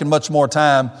 without taking much more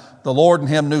time, the Lord and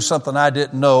him knew something I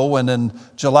didn't know. And in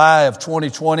July of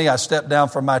 2020, I stepped down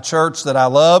from my church that I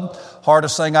loved.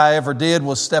 Hardest thing I ever did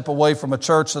was step away from a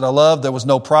church that I loved. There was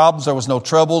no problems. There was no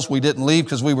troubles. We didn't leave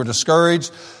because we were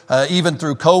discouraged. Even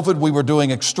through COVID, we were doing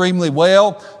extremely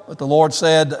well. But the Lord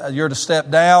said, you're to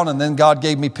step down. And then God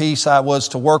gave me peace. I was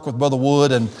to work with Brother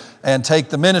Wood and take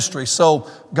the ministry. So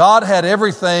God had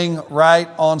everything right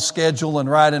on schedule and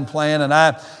right in plan.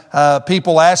 And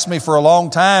people asked me for a long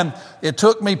time. It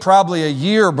took me probably a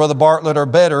year, Brother Bartlett, or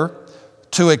better,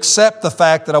 to accept the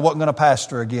fact that I wasn't going to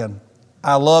pastor again.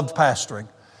 I loved pastoring.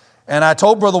 And I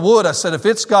told Brother Wood, I said, if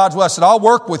it's God's will, I said, I'll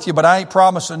work with you, but I ain't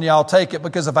promising you I'll take it,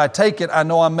 because if I take it, I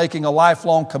know I'm making a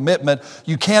lifelong commitment.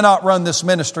 You cannot run this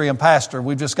ministry and pastor.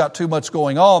 We've just got too much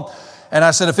going on. And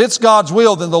I said, if it's God's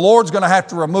will, then the Lord's going to have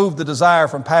to remove the desire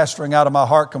from pastoring out of my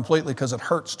heart completely, because it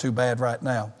hurts too bad right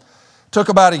now. Took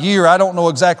about a year. I don't know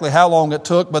exactly how long it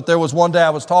took, but there was one day I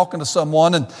was talking to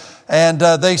someone and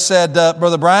they said,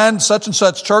 Brother Brian, such and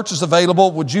such church is available.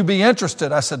 Would you be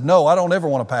interested? I said, no, I don't ever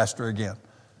want to pastor again.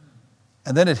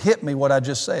 And then it hit me what I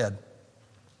just said.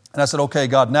 And I said, okay,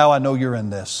 God, now I know you're in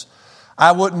this.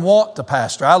 I wouldn't want to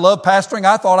pastor. I love pastoring.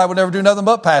 I thought I would never do nothing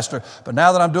but pastor. But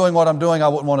now that I'm doing what I'm doing, I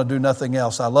wouldn't want to do nothing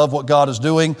else. I love what God is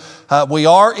doing. We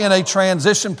are in a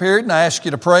transition period, and I ask you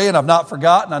to pray, and I've not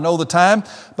forgotten. I know the time,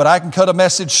 but I can cut a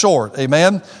message short.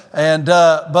 Amen.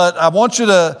 But I want you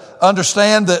to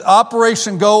understand that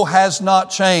Operation Go has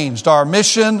not changed. Our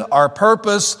mission, our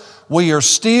purpose, we are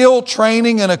still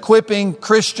training and equipping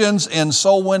Christians in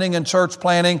soul winning and church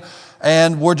planting.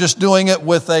 And we're just doing it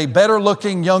with a better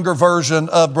looking, younger version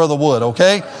of Brother Wood,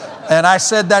 okay? And I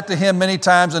said that to him many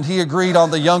times, and he agreed on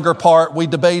the younger part. We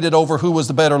debated over who was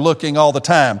the better looking all the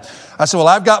time. I said, well,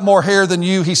 I've got more hair than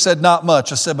you. He said, not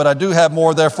much. I said, but I do have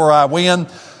more, therefore I win.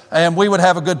 And we would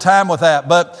have a good time with that.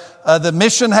 But the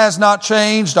mission has not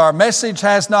changed. Our message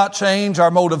has not changed. Our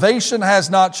motivation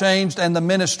has not changed. And the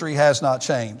ministry has not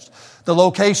changed. The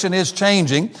location is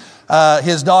changing.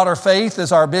 His daughter Faith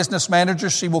is our business manager.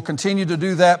 She will continue to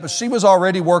do that, but she was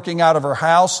already working out of her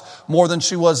house more than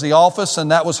she was the office,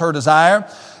 and that was her desire.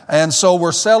 And so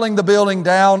we're selling the building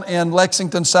down in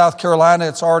Lexington, South Carolina.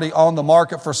 It's already on the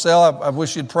market for sale. I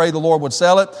wish you'd pray the Lord would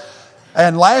sell it.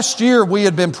 And last year we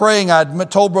had been praying.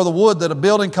 I'd told Brother Wood that a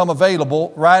building come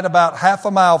available right about half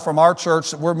a mile from our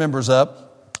church that we're members of.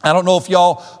 I don't know if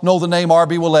y'all know the name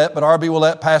R.B. Willett, but R.B.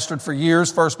 Willett pastored for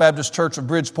years. First Baptist Church of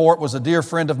Bridgeport, was a dear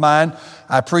friend of mine.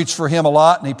 I preached for him a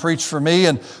lot, and he preached for me.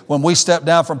 And when we stepped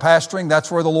down from pastoring,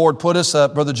 that's where the Lord put us.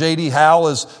 Brother J.D.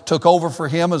 Howell took over for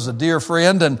him as a dear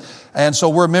friend. And so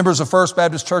we're members of First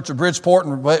Baptist Church of Bridgeport,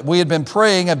 and we had been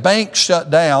praying. A bank shut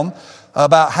down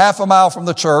about half a mile from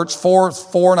the church,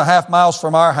 4.5 miles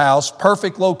from our house,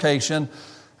 perfect location.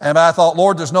 And I thought,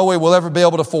 Lord, there's no way we'll ever be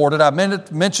able to afford it. I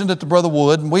mentioned it to Brother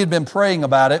Wood, and we had been praying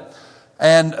about it.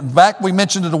 And we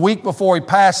mentioned it a week before he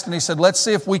passed, and he said, let's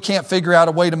see if we can't figure out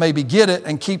a way to maybe get it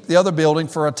and keep the other building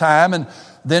for a time and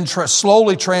then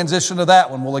slowly transition to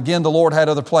that one. Well, again, the Lord had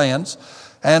other plans.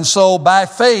 And so by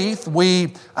faith,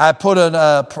 I put an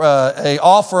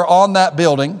offer on that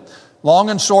building.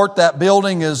 Long and short, that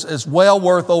building is well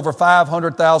worth over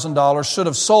 $500,000. Should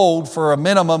have sold for a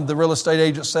minimum, the real estate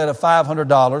agent said, of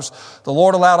 $500. The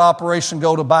Lord allowed Operation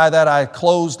Go to buy that. I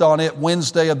closed on it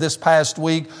Wednesday of this past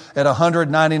week at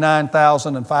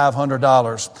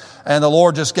 $199,500. And the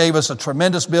Lord just gave us a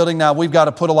tremendous building. Now, we've got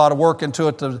to put a lot of work into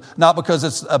it, not because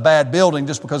it's a bad building,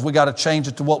 just because we got to change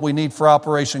it to what we need for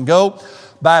Operation Go.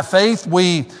 By faith,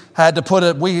 we had to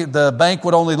the bank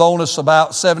would only loan us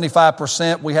about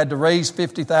 75%. We had to raise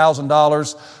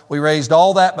 $50,000. We raised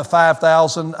all that but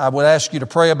 $5,000. I would ask you to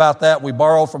pray about that. We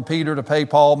borrowed from Peter to pay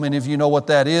Paul. Many of you know what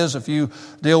that is if you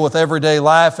deal with everyday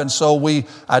life. And so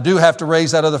I do have to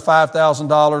raise that other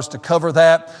 $5,000 to cover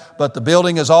that. But the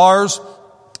building is ours.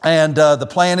 And the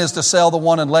plan is to sell the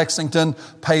one in Lexington,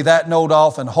 pay that note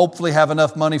off, and hopefully have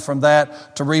enough money from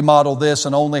that to remodel this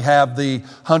and only have the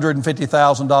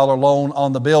 $150,000 loan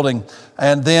on the building.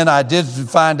 And then I did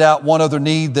find out one other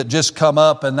need that just come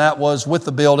up, and that was with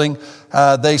the building.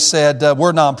 They said,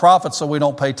 we're nonprofits, so we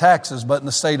don't pay taxes. But in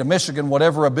the state of Michigan,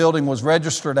 whatever a building was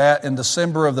registered at in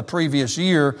December of the previous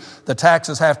year, the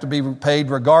taxes have to be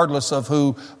paid regardless of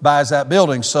who buys that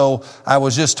building. So I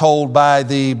was just told by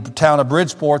the town of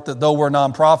Bridgeport that though we're a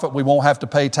nonprofit, we won't have to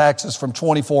pay taxes from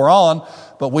 24 on,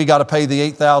 but we got to pay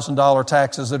the $8,000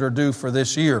 taxes that are due for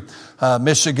this year.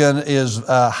 Michigan is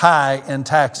high in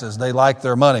taxes. They like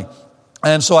their money.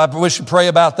 And so I wish you pray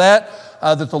about that.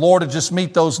 That the Lord would just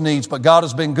meet those needs. But God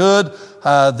has been good.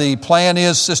 The plan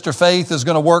is Sister Faith is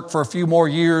going to work for a few more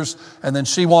years, and then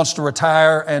she wants to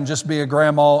retire and just be a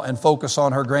grandma and focus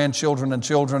on her grandchildren and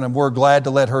children, and we're glad to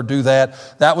let her do that.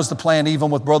 That was the plan even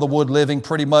with Brother Wood living.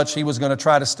 Pretty much he was going to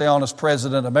try to stay on as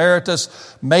President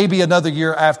Emeritus, maybe another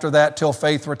year after that till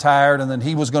Faith retired, and then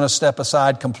he was going to step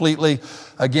aside completely.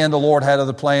 Again, the Lord had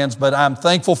other plans, but I'm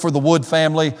thankful for the Wood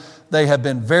family. They have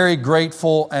been very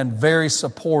grateful and very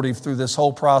supportive through this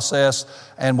whole process,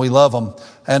 and we love them.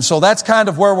 And so that's kind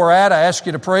of where we're at. I ask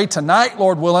you to pray. Tonight,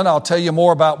 Lord willing, I'll tell you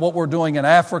more about what we're doing in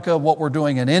Africa, what we're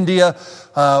doing in India.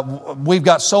 We've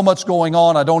got so much going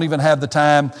on, I don't even have the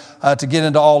time to get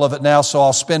into all of it now, so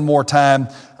I'll spend more time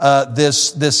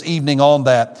this evening on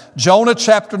that. Jonah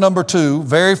chapter number 2,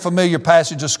 very familiar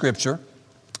passage of Scripture.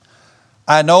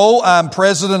 I know I'm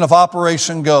president of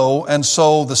Operation Go, and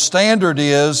so the standard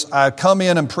is I come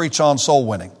in and preach on soul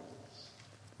winning,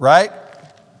 right?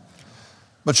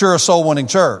 But you're a soul winning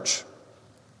church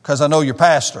because I know your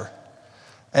pastor.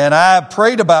 And I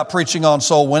prayed about preaching on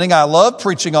soul winning. I love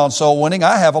preaching on soul winning.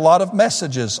 I have a lot of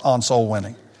messages on soul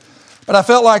winning. But I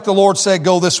felt like the Lord said,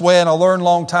 go this way, and I learned a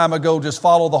long time ago, just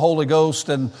follow the Holy Ghost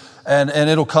and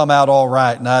it'll come out all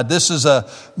right. Now, this is a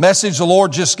message the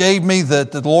Lord just gave me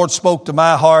that the Lord spoke to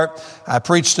my heart. I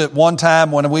preached it one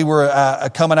time when we were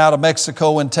coming out of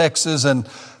Mexico and Texas,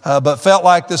 but felt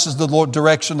like this is the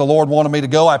direction the Lord wanted me to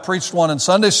go. I preached one in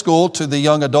Sunday school to the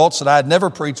young adults that I had never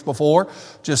preached before.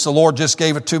 Just the Lord just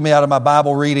gave it to me out of my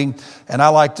Bible reading, and I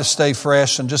like to stay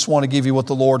fresh and just want to give you what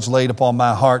the Lord's laid upon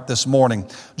my heart this morning.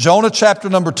 Jonah chapter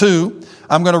number 2.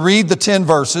 I'm going to read the 10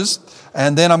 verses,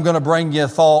 and then I'm going to bring you a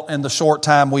thought in the short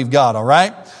time we've got, all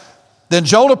right? Then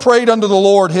Jonah prayed unto the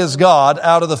Lord his God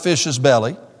out of the fish's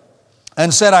belly,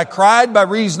 and said, I cried by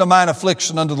reason of mine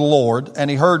affliction unto the Lord, and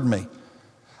he heard me.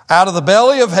 Out of the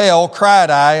belly of hell cried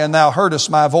I, and thou heardest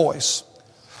my voice.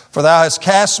 For thou hast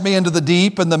cast me into the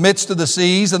deep, in the midst of the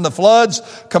seas, and the floods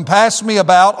compassed me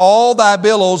about. All thy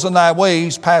billows and thy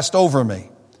waves passed over me.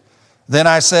 Then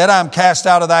I said, I am cast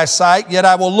out of thy sight, yet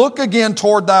I will look again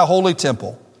toward thy holy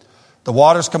temple. The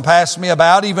waters compassed me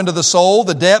about, even to the soul.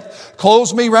 The depth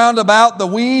closed me round about. The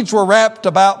weeds were wrapped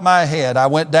about my head. I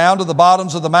went down to the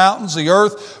bottoms of the mountains. The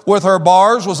earth with her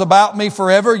bars was about me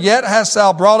forever. Yet hast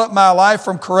thou brought up my life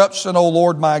from corruption, O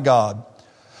Lord my God.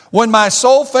 When my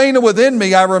soul fainted within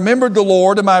me, I remembered the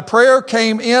Lord, and my prayer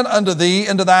came in unto thee,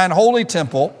 into thine holy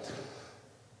temple.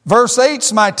 Verse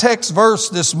 8's my text verse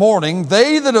this morning.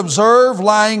 They that observe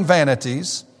lying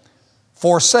vanities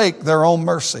forsake their own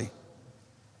mercy.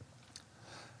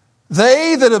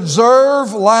 They that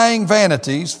observe lying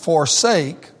vanities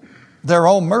forsake their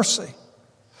own mercy.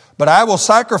 But I will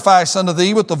sacrifice unto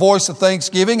thee with the voice of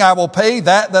thanksgiving. I will pay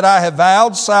that I have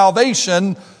vowed.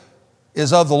 Salvation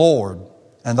is of the Lord.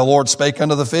 And the Lord spake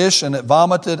unto the fish, and it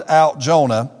vomited out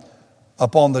Jonah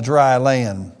upon the dry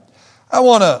land. I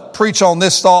want to preach on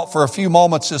this thought for a few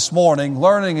moments this morning,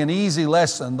 learning an easy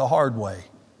lesson the hard way.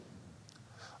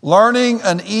 Learning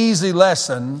an easy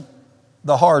lesson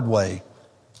the hard way.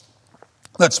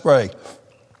 Let's pray.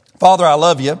 Father, I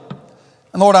love you.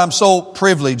 And Lord, I'm so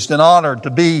privileged and honored to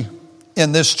be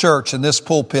in this church, in this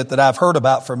pulpit that I've heard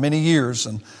about for many years,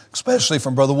 and especially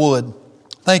from Brother Wood.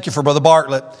 Thank you for Brother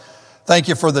Bartlett. Thank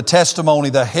you for the testimony,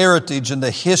 the heritage, and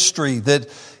the history that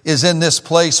is in this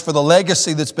place, for the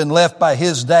legacy that's been left by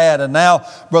his dad, and now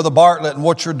Brother Bartlett, and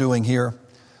what you're doing here.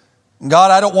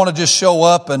 God, I don't want to just show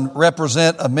up and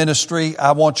represent a ministry.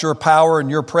 I want your power and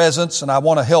your presence, and I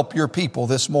want to help your people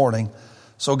this morning.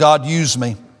 So God, use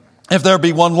me. If there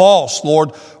be one lost,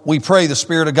 Lord, we pray the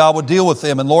Spirit of God would deal with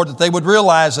them. And Lord, that they would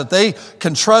realize that they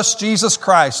can trust Jesus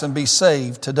Christ and be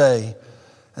saved today.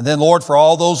 And then, Lord, for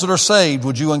all those that are saved,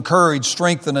 would you encourage,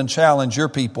 strengthen, and challenge your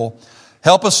people?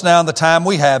 Help us now in the time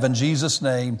we have. In Jesus'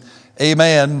 name,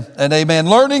 amen and amen.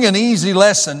 Learning an easy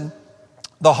lesson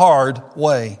the hard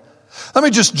way. Let me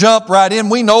just jump right in.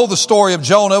 We know the story of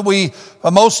Jonah.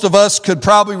 Most of us could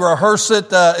probably rehearse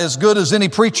it as good as any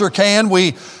preacher can.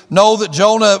 We know that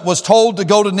Jonah was told to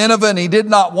go to Nineveh and he did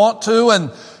not want to.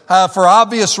 And for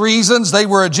obvious reasons, they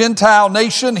were a Gentile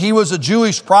nation. He was a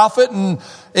Jewish prophet, and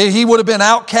he would have been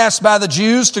outcast by the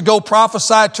Jews to go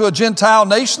prophesy to a Gentile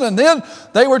nation. And then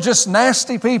they were just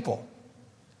nasty people.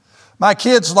 My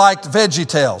kids liked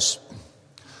VeggieTales.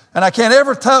 And I can't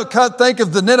ever think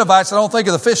of the Ninevites. I don't think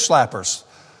of the fish slappers.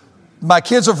 My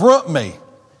kids have ruined me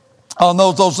on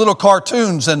those little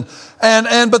cartoons. But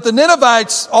the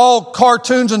Ninevites, all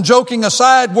cartoons and joking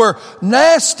aside, were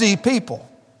nasty people.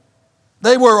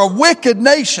 They were a wicked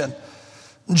nation.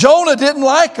 Jonah didn't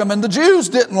like them, and the Jews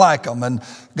didn't like them. And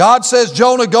God says,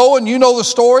 Jonah, go, and you know the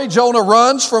story. Jonah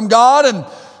runs from God, and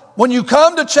when you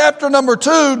come to chapter number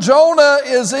 2, Jonah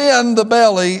is in the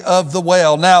belly of the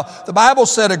whale. Now, the Bible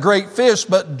said a great fish,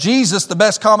 but Jesus, the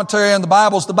best commentary on the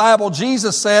Bible is the Bible.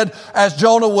 Jesus said, as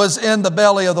Jonah was in the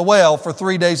belly of the whale for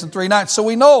 3 days and 3 nights. So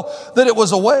we know that it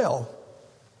was a whale.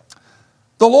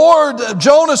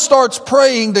 Jonah starts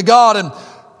praying to God, and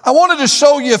I wanted to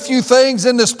show you a few things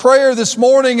in this prayer this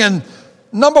morning. And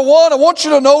number one, I want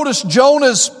you to notice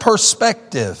Jonah's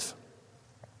perspective.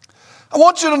 I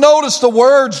want you to notice the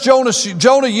words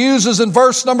Jonah uses in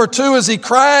verse number 2 as he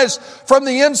cries from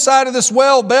the inside of this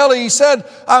whale belly. He said,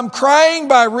 I'm crying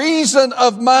by reason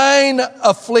of mine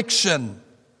affliction.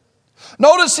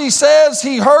 Notice he says,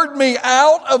 he heard me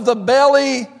out of the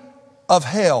belly of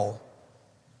hell.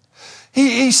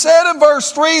 He said in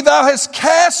verse 3, thou hast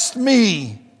cast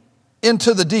me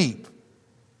into the deep.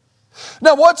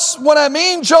 Now, when I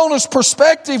mean Jonah's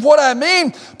perspective, what I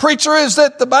mean, preacher, is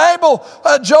that the Bible,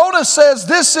 Jonah says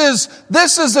this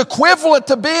is equivalent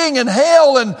to being in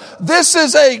hell, and this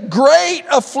is a great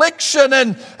affliction,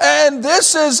 and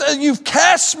this is, you've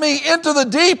cast me into the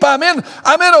deep. I'm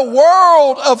in a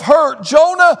world of hurt.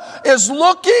 Jonah is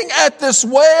looking at this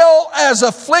whale as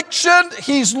affliction.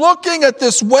 He's looking at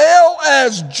this whale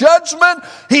as judgment.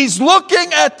 He's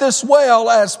looking at this whale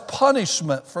as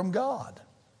punishment from God.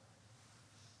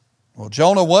 Well,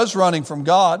 Jonah was running from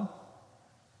God.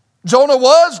 Jonah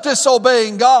was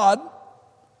disobeying God.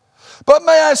 But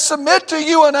may I submit to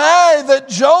you and I that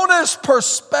Jonah's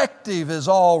perspective is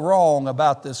all wrong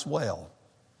about this whale.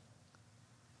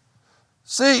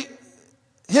 See,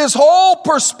 his whole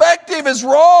perspective is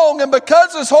wrong, and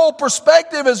because his whole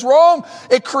perspective is wrong,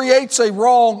 it creates a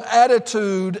wrong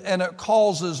attitude and it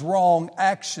causes wrong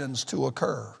actions to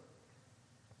occur.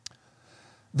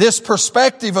 This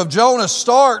perspective of Jonah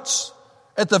starts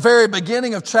at the very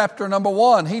beginning of chapter number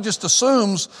 1. He just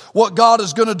assumes what God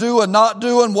is going to do and not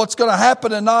do, and what's going to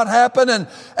happen and not happen.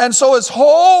 And so his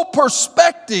whole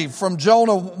perspective from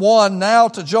Jonah 1 now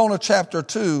to Jonah chapter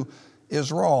 2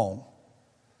 is wrong.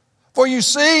 For you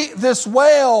see, this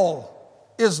whale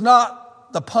is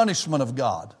not the punishment of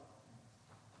God.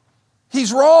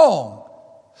 He's wrong.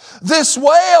 This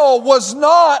whale was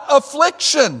not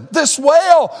affliction. This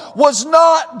whale was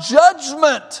not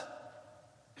judgment.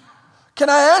 Can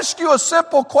I ask you a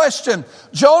simple question?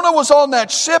 Jonah was on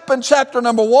that ship in chapter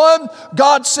number 1.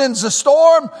 God sends a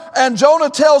storm, and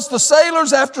Jonah tells the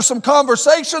sailors after some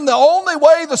conversation, the only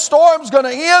way the storm's going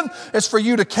to end is for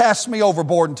you to cast me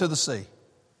overboard into the sea.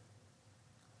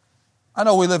 I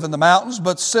know we live in the mountains,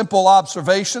 but simple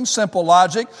observation, simple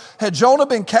logic. Had Jonah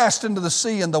been cast into the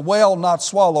sea and the whale not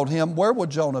swallowed him, where would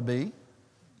Jonah be?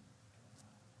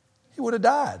 He would have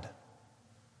died.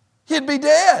 He'd be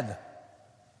dead.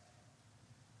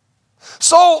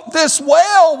 So this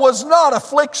whale was not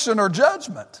affliction or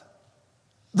judgment.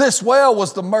 This whale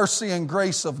was the mercy and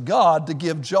grace of God to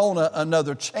give Jonah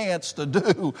another chance to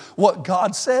do what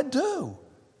God said do.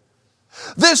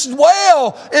 This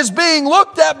whale is being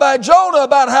looked at by Jonah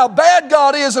about how bad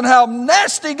God is and how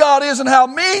nasty God is and how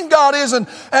mean God is and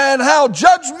how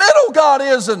judgmental God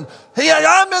is. And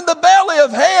I'm in the belly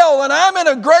of hell and I'm in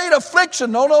a great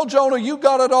affliction. No, Jonah, you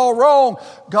got it all wrong.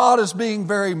 God is being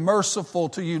very merciful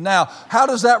to you. Now, how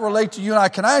does that relate to you and I?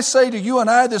 Can I say to you and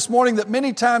I this morning that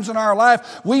many times in our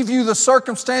life, we view the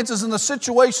circumstances and the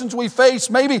situations we face.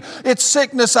 Maybe it's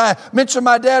sickness. I mentioned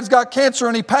my dad's got cancer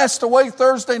and he passed away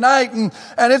Thursday night, and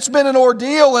it's been an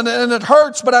ordeal and it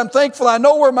hurts, but I'm thankful I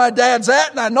know where my dad's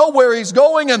at and I know where he's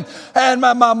going. And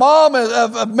my mom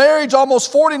of marriage,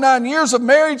 almost 49 years of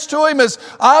marriage to to him, is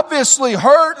obviously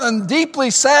hurt and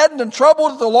deeply saddened and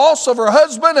troubled at the loss of her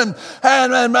husband.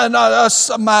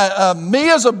 Me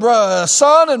as a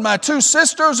son and my two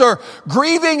sisters are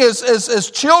grieving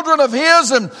as children of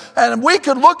his. And we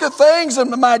could look at things,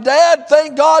 and my dad,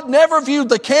 thank God, never viewed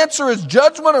the cancer as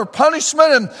judgment or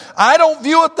punishment. And I don't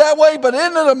view it that way. But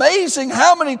isn't it amazing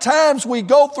how many times we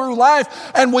go through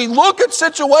life and we look at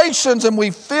situations and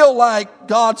we feel like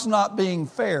God's not being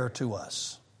fair to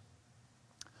us?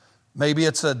 Maybe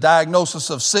it's a diagnosis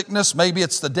of sickness. Maybe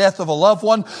it's the death of a loved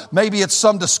one. Maybe it's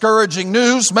some discouraging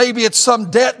news. Maybe it's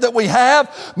some debt that we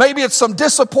have. Maybe it's some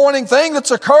disappointing thing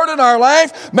that's occurred in our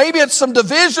life. Maybe it's some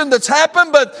division that's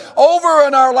happened. But over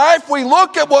in our life, we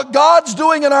look at what God's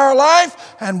doing in our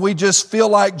life and we just feel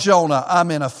like Jonah,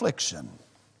 I'm in affliction.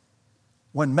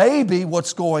 When maybe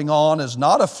what's going on is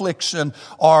not affliction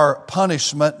or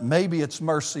punishment. Maybe it's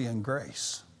mercy and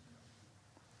grace.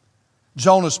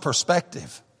 Jonah's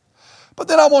perspective. But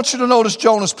then I want you to notice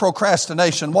Jonah's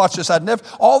procrastination. Watch this.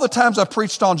 All the times I've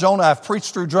preached on Jonah, I've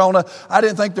preached through Jonah. I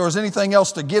didn't think there was anything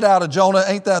else to get out of Jonah.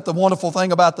 Ain't that the wonderful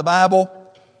thing about the Bible?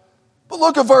 But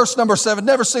look at verse number 7.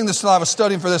 Never seen this till I was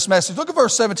studying for this message. Look at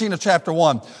verse 17 of chapter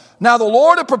 1. Now the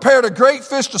Lord had prepared a great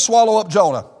fish to swallow up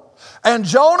Jonah. And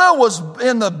Jonah was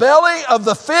in the belly of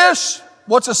the fish.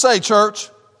 What's it say, church?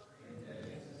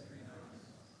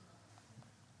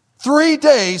 3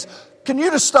 days. Can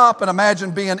you just stop and imagine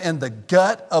being in the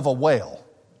gut of a whale?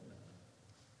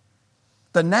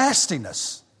 The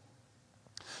nastiness.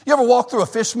 You ever walk through a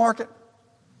fish market?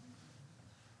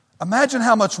 Imagine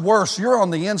how much worse you're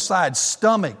on the inside.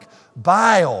 Stomach,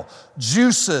 bile,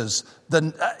 juices.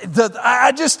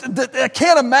 I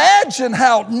can't imagine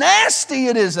how nasty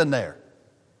it is in there.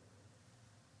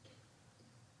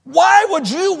 Why would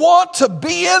you want to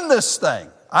be in this thing?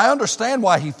 I understand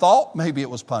why he thought maybe it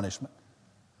was punishment.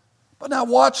 But now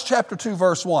watch chapter 2,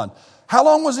 verse 1. How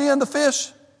long was he in the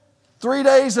fish? 3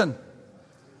 days. And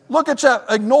look at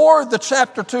ignore the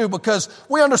chapter 2 because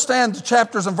we understand the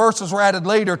chapters and verses were added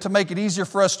later to make it easier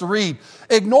for us to read.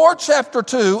 Ignore chapter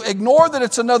 2. Ignore that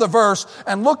it's another verse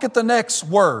and look at the next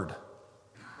word.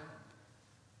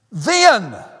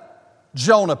 Then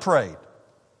Jonah prayed.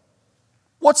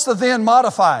 What's the then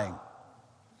modifying?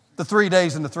 The 3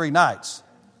 days and the 3 nights.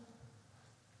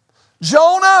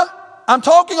 I'm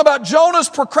talking about Jonah's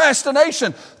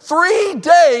procrastination. 3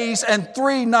 days and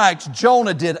 3 nights,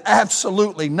 Jonah did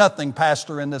absolutely nothing,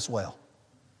 Pastor, in this well.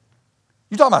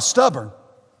 You're talking about stubborn.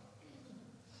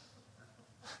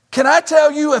 Can I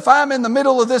tell you, if I'm in the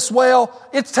middle of this well,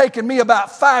 it's taken me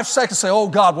about 5 seconds to say, oh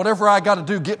God, whatever I got to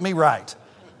do, get me right.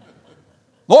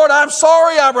 Lord, I'm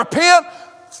sorry, I repent,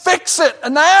 fix it,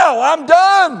 and now I'm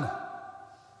done.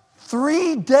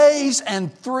 3 days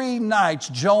and 3 nights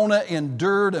Jonah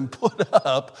endured and put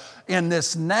up in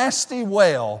this nasty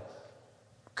well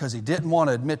because he didn't want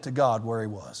to admit to God where he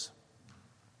was.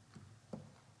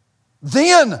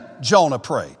 Then Jonah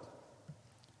prayed.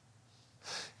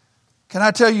 Can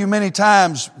I tell you many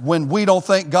times when we don't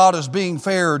think God is being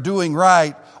fair or doing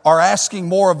right or asking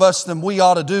more of us than we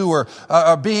ought to do or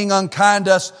being unkind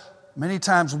to us, many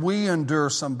times we endure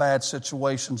some bad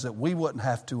situations that we wouldn't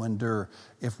have to endure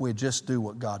if we just do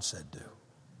what God said do.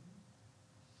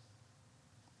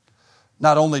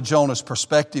 Not only Jonah's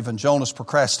perspective and Jonah's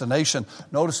procrastination,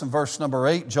 notice in verse number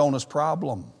 8, Jonah's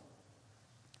problem.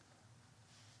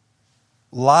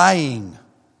 Lying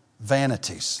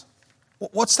vanities.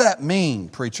 What's that mean,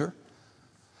 preacher?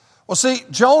 Well, see,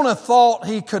 Jonah thought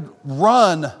he could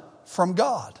run from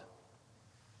God.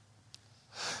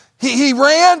 He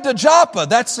ran to Joppa.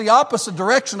 That's the opposite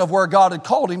direction of where God had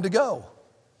called him to go.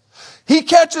 He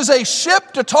catches a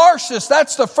ship to Tarshish.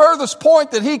 That's the furthest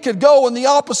point that he could go in the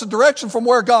opposite direction from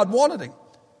where God wanted him.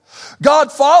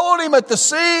 God followed him at the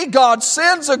sea. God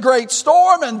sends a great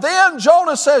storm. And then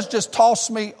Jonah says, just toss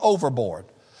me overboard.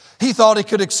 He thought he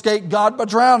could escape God by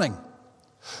drowning.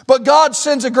 But God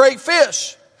sends a great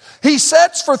fish. He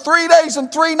sits for 3 days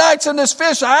and 3 nights in this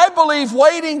fish, I believe,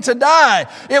 waiting to die.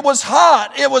 It was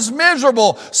hot. It was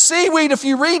miserable. Seaweed, if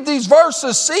you read these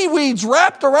verses, seaweed's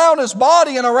wrapped around his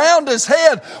body and around his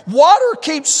head. Water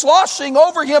keeps sloshing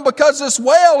over him because this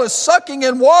whale is sucking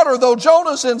in water, though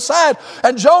Jonah's inside.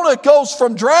 And Jonah goes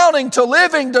from drowning to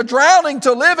living to drowning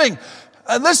to living.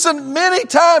 And listen, many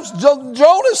times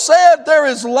Jonah said there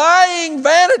is lying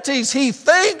vanities. He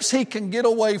thinks he can get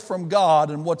away from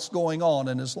God and what's going on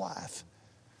in his life.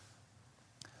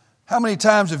 How many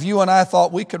times have you and I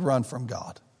thought we could run from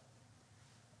God?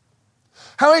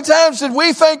 How many times did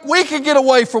we think we could get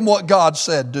away from what God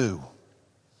said do?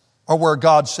 or where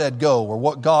God said go, or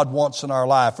what God wants in our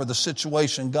life, or the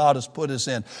situation God has put us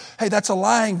in. Hey, that's a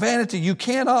lying vanity. You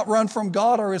cannot run from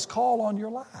God or His call on your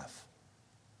life.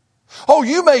 Oh,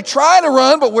 you may try to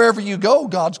run, but wherever you go,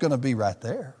 God's going to be right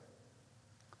there.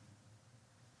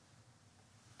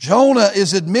 Jonah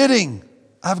is admitting,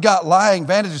 I've got lying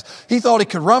vanities. He thought he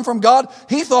could run from God.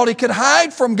 He thought he could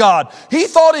hide from God. He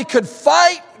thought he could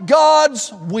fight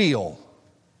God's will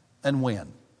and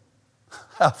win.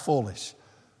 How foolish.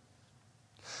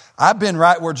 I've been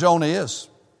right where Jonah is.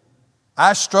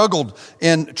 I struggled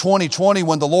in 2020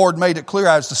 when the Lord made it clear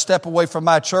I was to step away from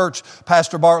my church,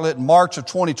 Pastor Bartlett, in March of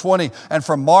 2020. And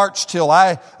from March till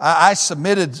I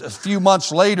submitted a few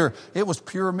months later, it was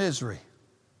pure misery.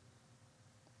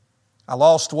 I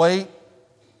lost weight.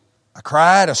 I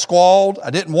cried. I squalled.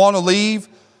 I didn't want to leave.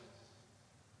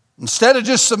 Instead of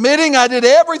just submitting, I did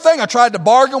everything. I tried to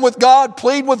bargain with God,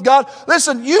 plead with God.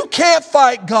 Listen, you can't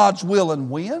fight God's will and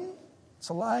win. It's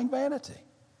a lying vanity.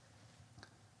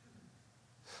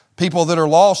 People that are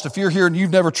lost, if you're here and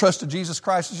you've never trusted Jesus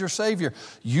Christ as your Savior,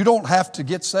 you don't have to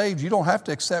get saved. You don't have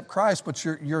to accept Christ, but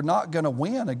you're not going to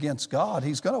win against God.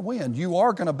 He's going to win. You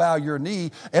are going to bow your knee.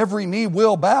 Every knee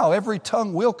will bow. Every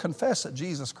tongue will confess that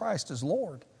Jesus Christ is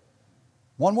Lord.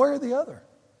 One way or the other.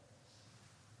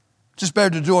 Just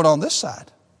better to do it on this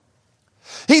side.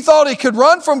 He thought he could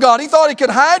run from God. He thought he could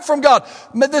hide from God.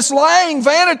 But this lying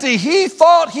vanity, he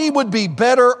thought he would be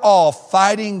better off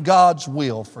fighting God's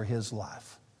will for his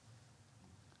life.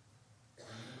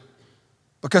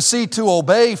 Because see, to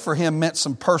obey for him meant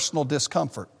some personal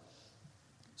discomfort.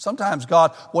 Sometimes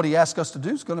God, what He asks us to do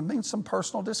is going to mean some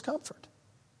personal discomfort.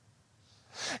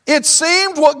 It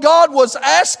seemed what God was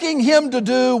asking him to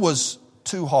do was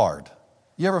too hard.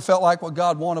 You ever felt like what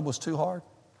God wanted was too hard?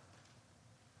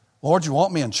 Lord, you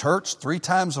want me in church 3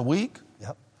 times a week?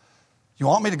 Yep. You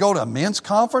want me to go to a men's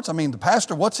conference? I mean, the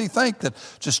pastor, what's he think? That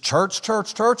just church?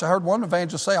 I heard one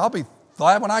evangelist say, I'll be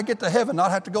glad when I get to heaven not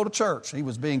have to go to church. He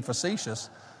was being facetious.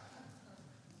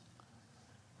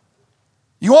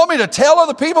 You want me to tell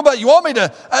other people, but you want me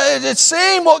to... it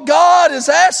seemed what God is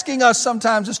asking us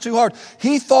sometimes is too hard.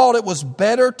 He thought it was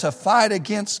better to fight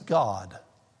against God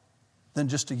than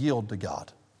just to yield to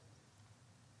God.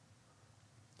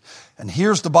 And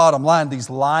here's the bottom line. These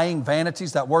lying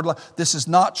vanities, that word, this is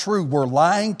not true. We're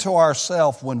lying to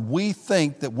ourselves when we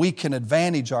think that we can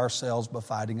advantage ourselves by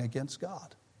fighting against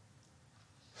God.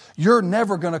 You're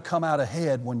never going to come out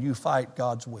ahead when you fight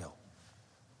God's will.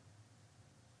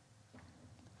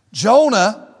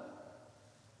 Jonah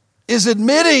is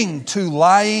admitting to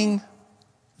lying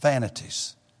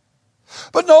vanities.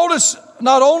 But notice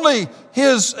not only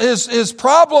his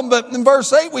problem, but in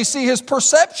verse 8 we see his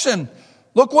perception.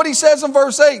 Look what he says in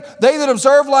verse 8. They that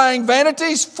observe lying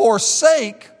vanities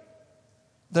forsake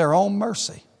their own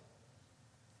mercy.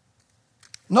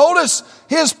 Notice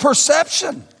his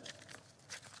perception.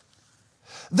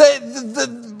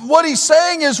 What he's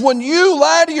saying is when you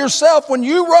lie to yourself, when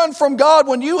you run from God,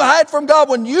 when you hide from God,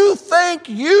 when you think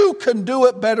you can do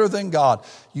it better than God,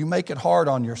 you make it hard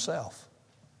on yourself.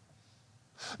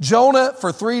 Jonah,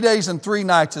 for 3 days and 3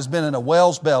 nights, has been in a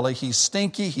whale's belly. He's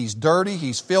stinky, he's dirty,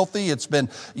 he's filthy.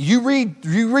 You read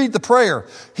the prayer.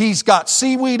 He's got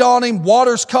seaweed on him,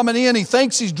 water's coming in, he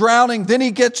thinks he's drowning, then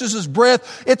he catches his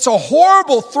breath. It's a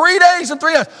horrible 3 days and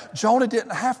 3 nights. Jonah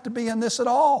didn't have to be in this at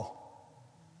all.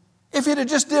 If he'd have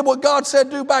just did what God said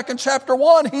do back in chapter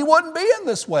 1, he wouldn't be in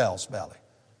this whale's belly.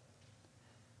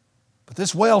 But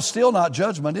this whale's still not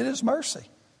judgment, it is mercy.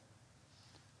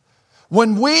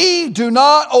 When we do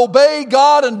not obey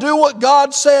God and do what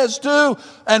God says do,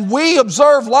 and we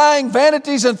observe lying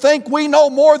vanities and think we know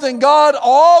more than God,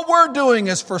 all we're doing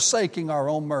is forsaking our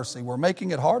own mercy. We're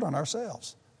making it hard on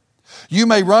ourselves. You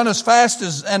may run as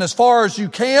fast and as far as you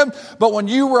can, but when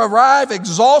you arrive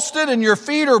exhausted and your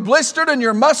feet are blistered and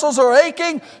your muscles are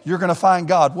aching, you're going to find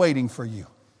God waiting for you.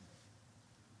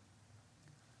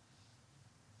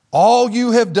 All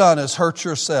you have done is hurt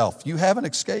yourself. You haven't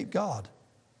escaped God.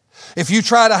 If you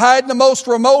try to hide in the most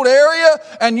remote area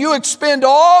and you expend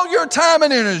all your time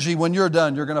and energy, when you're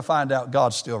done, you're going to find out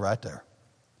God's still right there.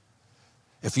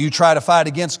 If you try to fight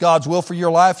against God's will for your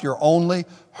life, you're only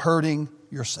hurting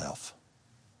yourself.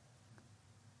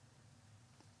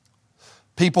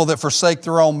 People that forsake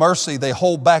their own mercy, they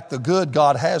hold back the good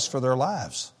God has for their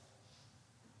lives.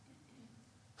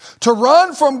 To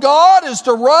run from God is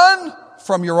to run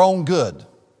from your own good.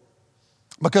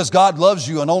 Because God loves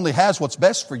you and only has what's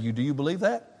best for you. Do you believe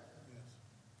that?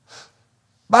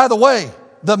 By the way,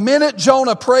 the minute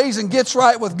Jonah prays and gets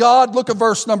right with God, look at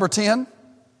verse number 10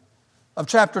 of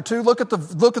chapter 2. Look at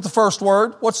the first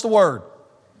word. What's the word?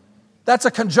 That's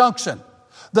a conjunction.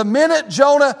 The minute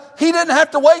Jonah, he didn't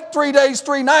have to wait 3 days,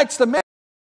 3 nights. The minute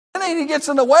he gets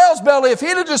in the whale's belly, if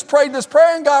he'd have just prayed this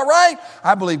prayer and got right,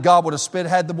 I believe God would have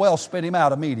had the whale spit him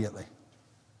out immediately.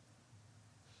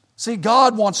 See,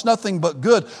 God wants nothing but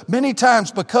good. Many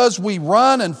times because we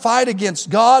run and fight against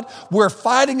God, we're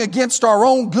fighting against our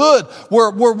own good.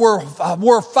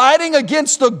 We're fighting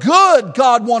against the good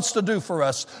God wants to do for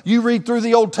us. You read through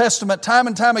the Old Testament time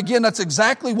and time again, that's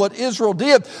exactly what Israel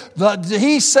did.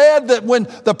 He said that when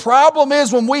the problem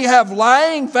is when we have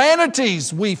lying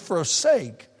vanities, we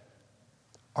forsake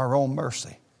our own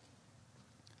mercy.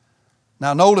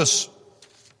 Now notice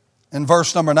in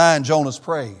verse number 9, Jonah's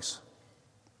praise.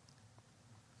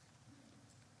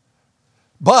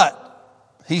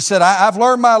 But, he said, I've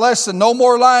learned my lesson. No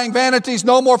more lying vanities,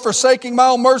 no more forsaking my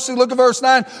own mercy. Look at verse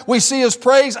 9. We see his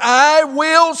praise. I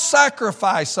will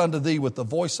sacrifice unto thee with the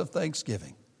voice of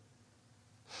thanksgiving.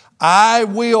 I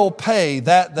will pay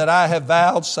that I have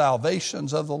vowed,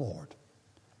 salvations of the Lord.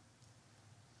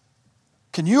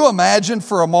 Can you imagine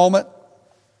for a moment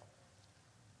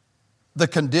the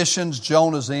conditions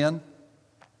Jonah's in?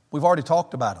 We've already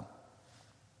talked about them.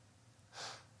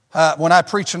 When I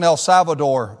preach in El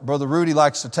Salvador, Brother Rudy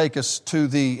likes to take us to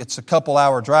it's a couple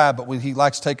hour drive, but he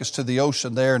likes to take us to the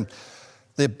ocean there. And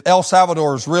El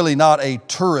Salvador is really not a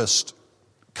tourist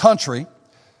country,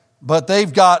 but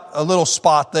they've got a little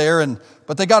spot there,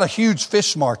 but they got a huge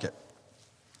fish market.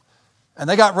 And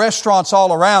they got restaurants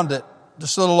all around it,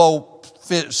 just little old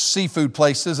seafood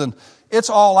places. And it's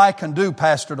all I can do,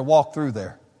 Pastor, to walk through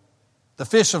there. The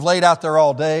fish have laid out there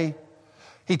all day.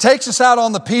 He takes us out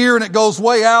on the pier and it goes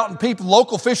way out, and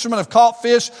local fishermen have caught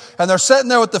fish, and they're sitting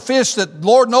there with the fish that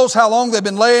Lord knows how long they've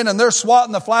been laying, and they're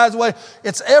swatting the flies away.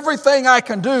 It's everything I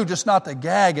can do just not to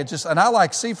gag. And I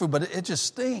like seafood, but it just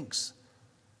stinks.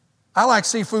 I like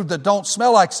seafood that don't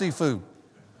smell like seafood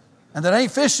and that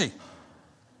ain't fishy.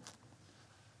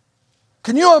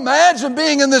 Can you imagine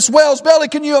being in this whale's belly?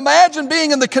 Can you imagine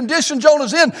being in the condition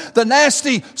Jonah's in? The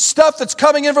nasty stuff that's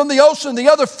coming in from the ocean, the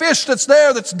other fish that's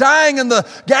there that's dying, and the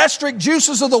gastric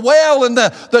juices of the whale, and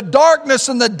the darkness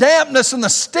and the dampness and the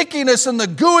stickiness and the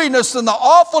gooiness and the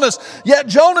awfulness. Yet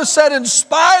Jonah said, in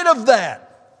spite of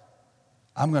that,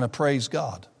 I'm going to praise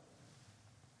God.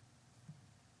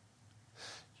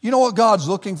 You know what God's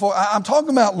looking for? I'm talking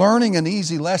about learning an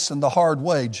easy lesson the hard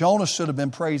way. Jonah should have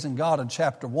been praising God in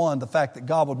chapter 1, the fact that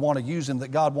God would want to use him, that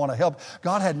God would want to help.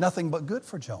 God had nothing but good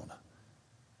for Jonah.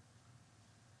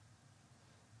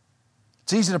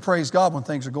 It's easy to praise God when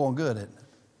things are going good, isn't it?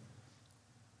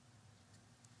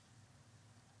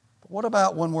 But what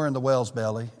about when we're in the whale's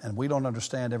belly and we don't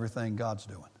understand everything God's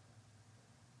doing?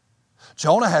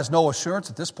 Jonah has no assurance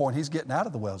at this point he's getting out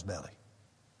of the whale's belly.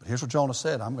 But here's what Jonah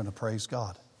said, I'm going to praise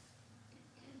God.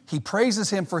 He praises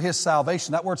him for his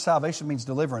salvation. That word salvation means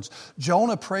deliverance.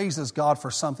 Jonah praises God for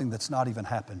something that's not even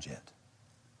happened yet.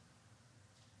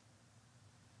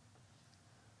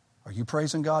 Are you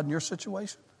praising God in your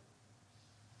situation?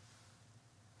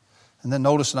 And then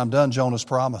notice, and I'm done, Jonah's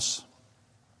promise.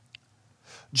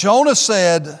 Jonah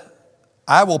said,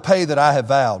 I will pay that I have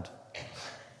vowed.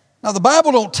 Now, the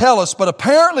Bible don't tell us, but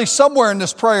apparently somewhere in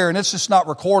this prayer, and it's just not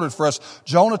recorded for us,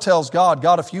 Jonah tells God,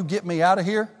 God, if you get me out of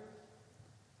here,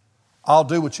 I'll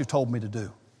do what you've told me to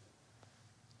do.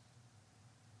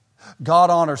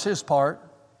 God honors his part,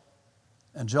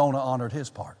 and Jonah honored his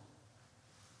part.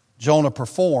 Jonah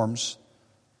performs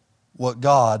what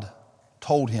God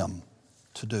told him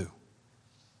to do.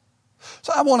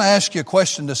 So I want to ask you a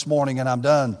question this morning, and I'm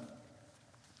done.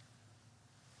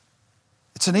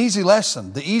 It's an easy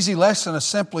lesson. The easy lesson is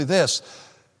simply this.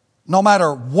 No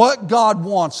matter what God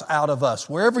wants out of us,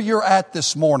 wherever you're at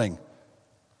this morning,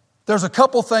 there's a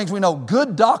couple things we know.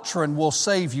 Good doctrine will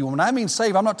save you. When I mean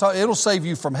save, I'm not talking, it'll save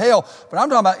you from hell, but I'm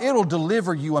talking about it'll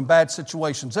deliver you in bad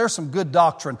situations. There's some good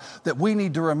doctrine that we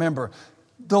need to remember.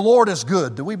 The Lord is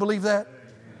good. Do we believe that?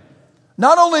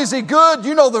 Not only is He good,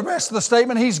 you know the rest of the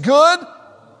statement, He's good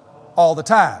all the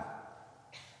time.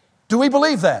 Do we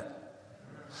believe that?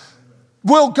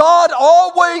 Will God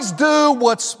always do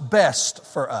what's best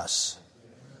for us?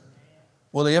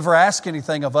 Will He ever ask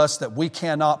anything of us that we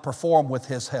cannot perform with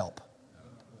His help?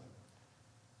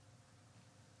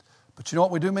 But you know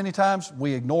what we do many times?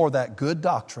 We ignore that good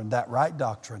doctrine, that right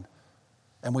doctrine,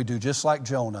 and we do just like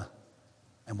Jonah,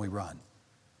 and we run.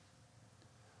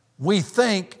 We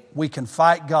think we can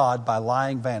fight God by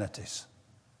lying vanities.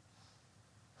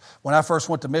 When I first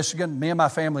went to Michigan, me and my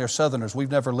family are Southerners.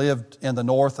 We've never lived in the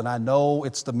North, and I know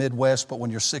it's the Midwest, but when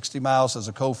you're 60 miles as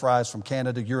a crow flies from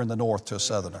Canada, you're in the North to a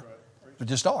Southerner. You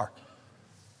just are.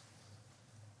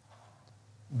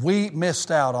 We missed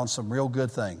out on some real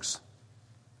good things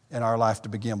in our life to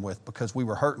begin with because we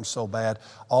were hurting so bad.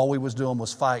 All we was doing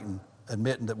was fighting,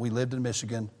 admitting that we lived in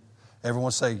Michigan.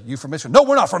 Everyone say, you from Michigan? No,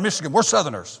 we're not from Michigan. We're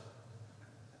Southerners.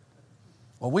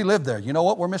 Well, we live there. You know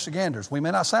what? We're Michiganders. We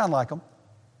may not sound like them,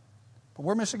 but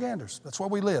we're Michiganders. That's where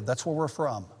we live. That's where we're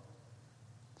from.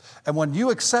 And when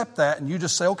you accept that and you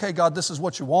just say, okay, God, this is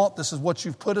what you want. This is what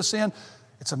you've put us in.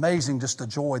 It's amazing just the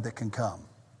joy that can come.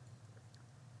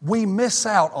 We miss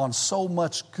out on so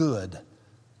much good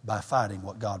by fighting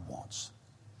what God wants.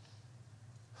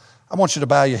 I want you to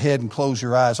bow your head and close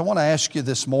your eyes. I want to ask you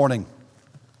this morning.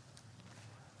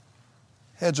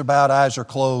 Heads are bowed, eyes are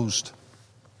closed.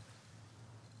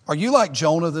 Are you like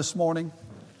Jonah this morning?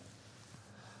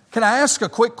 Can I ask a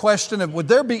quick question? Would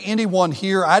there be anyone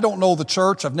here? I don't know the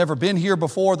church. I've never been here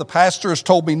before. The pastor has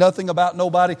told me nothing about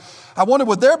nobody. I wonder,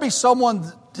 would there be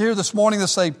someone here this morning that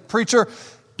say, preacher,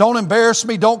 don't embarrass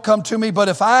me, don't come to me, but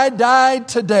if I died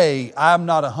today, I'm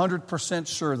not 100%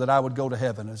 sure that I would go to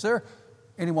heaven. Is there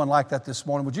anyone like that this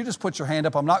morning? Would you just put your hand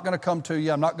up? I'm not going to come to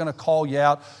you. I'm not going to call you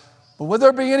out. But would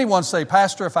there be anyone say,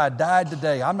 Pastor, if I died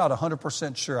today, I'm not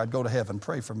 100% sure I'd go to heaven.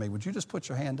 Pray for me. Would you just put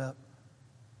your hand up?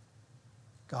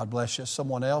 God bless you.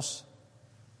 Someone else?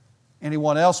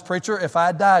 Anyone else? Preacher, if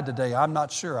I died today, I'm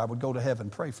not sure I would go to heaven.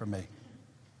 Pray for me.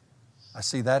 I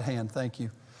see that hand. Thank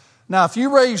you. Now, if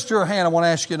you raised your hand, I want to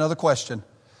ask you another question.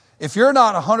 If you're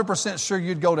not 100% sure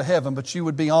you'd go to heaven, but you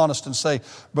would be honest and say,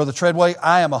 Brother Treadway,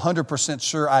 I am 100%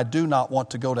 sure I do not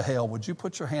want to go to hell. Would you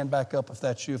put your hand back up if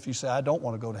that's you? If you say, I don't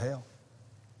want to go to hell.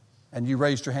 And you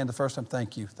raised your hand the first time,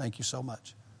 thank you. Thank you so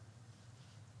much.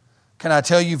 Can I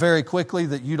tell you very quickly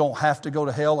that you don't have to go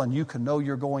to hell and you can know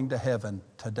you're going to heaven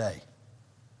today,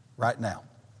 right now.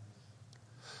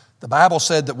 The Bible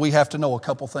said that we have to know a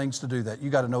couple things to do that. You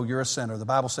got to know you're a sinner. The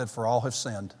Bible said, for all have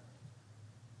sinned.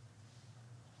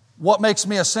 What makes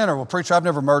me a sinner? Well, preacher, I've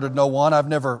never murdered no one. I've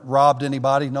never robbed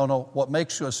anybody. No. What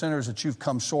makes you a sinner is that you've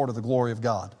come short of the glory of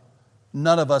God.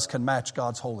 None of us can match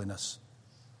God's holiness.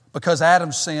 Because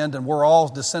Adam sinned and we're all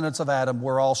descendants of Adam,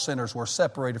 we're all sinners. We're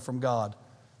separated from God.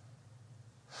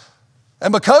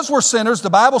 And because we're sinners, the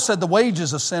Bible said the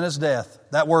wages of sin is death.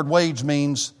 That word wage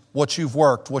means what you've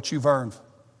worked, what you've earned.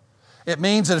 It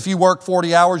means that if you work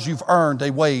 40 hours, you've earned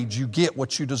a wage. You get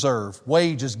what you deserve.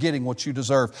 Wage is getting what you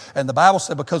deserve. And the Bible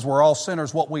said because we're all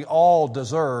sinners, what we all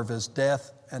deserve is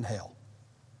death and hell.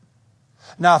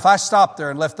 Now, if I stopped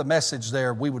there and left the message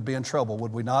there, we would be in trouble,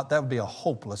 would we not? That would be a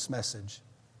hopeless message.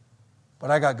 But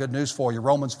I got good news for you.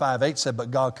 Romans 5:8 said, but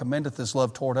God commendeth His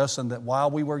love toward us, and that while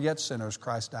we were yet sinners,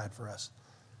 Christ died for us.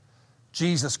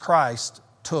 Jesus Christ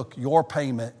took your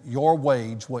payment, your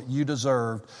wage, what you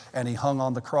deserved, and He hung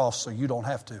on the cross so you don't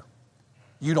have to.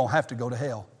 You don't have to go to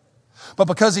hell. But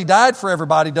because He died for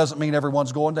everybody doesn't mean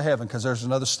everyone's going to heaven, because there's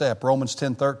another step. Romans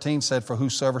 10:13 said, for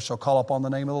whosoever shall call upon the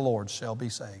name of the Lord shall be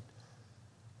saved.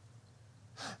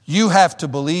 You have to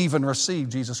believe and receive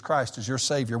Jesus Christ as your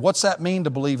Savior. What's that mean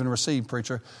to believe and receive,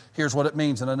 preacher? Here's what it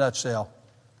means in a nutshell.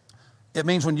 It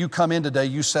means when you come in today,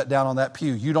 you sat down on that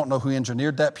pew. You don't know who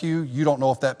engineered that pew. You don't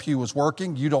know if that pew was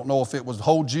working. You don't know if it would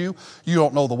hold you. You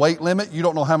don't know the weight limit. You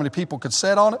don't know how many people could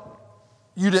sit on it.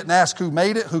 You didn't ask who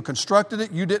made it, who constructed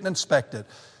it. You didn't inspect it.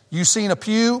 You seen a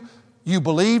pew. You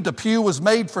believed a pew was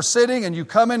made for sitting, and you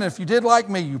come in, and if you did like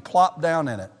me, you plop down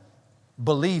in it,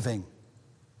 believing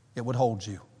it would hold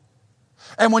you.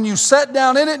 And when you sat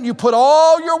down in it and you put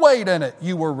all your weight in it,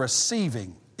 you were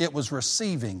receiving. It was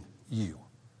receiving you.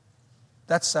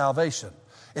 That's salvation.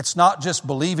 It's not just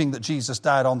believing that Jesus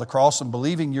died on the cross and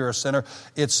believing you're a sinner.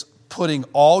 It's putting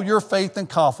all your faith and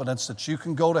confidence that you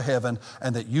can go to heaven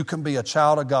and that you can be a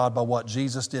child of God by what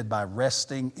Jesus did, by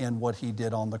resting in what He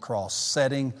did on the cross,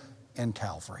 setting in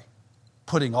Calvary,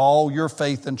 putting all your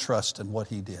faith and trust in what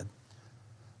He did.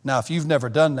 Now, if you've never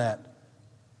done that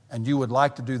and you would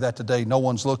like to do that today, no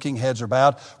one's looking, heads are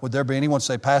bowed, would there be anyone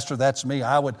say, Pastor, that's me.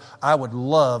 I would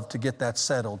love to get that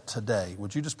settled today.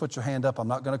 Would you just put your hand up? I'm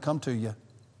not going to come to you.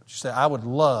 But you say, I would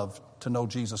love to know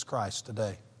Jesus Christ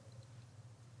today.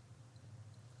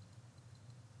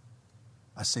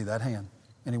 I see that hand.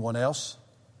 Anyone else?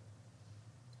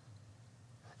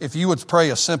 If you would pray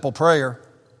a simple prayer,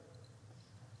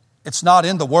 it's not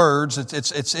in the words,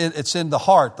 it's in the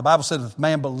heart. The Bible says, if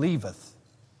man believeth.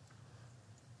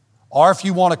 Or if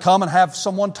you want to come and have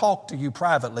someone talk to you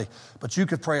privately, but you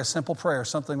could pray a simple prayer,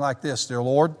 something like this. Dear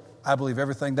Lord, I believe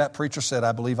everything that preacher said.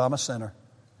 I believe I'm a sinner.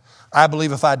 I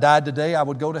believe if I died today, I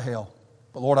would go to hell.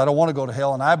 But Lord, I don't want to go to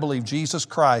hell, and I believe Jesus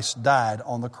Christ died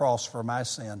on the cross for my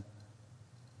sin.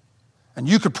 And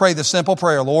you could pray the simple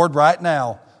prayer, Lord, right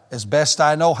now, as best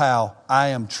I know how, I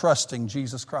am trusting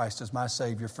Jesus Christ as my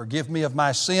Savior. Forgive me of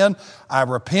my sin. I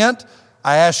repent.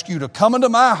 I ask you to come into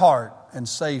my heart and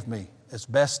save me. As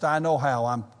best I know how,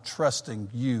 I'm trusting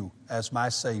you as my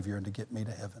Savior and to get me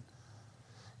to heaven.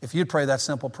 If you'd pray that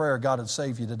simple prayer, God would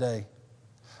save you today.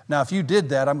 Now, if you did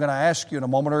that, I'm going to ask you in a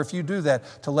moment, or if you do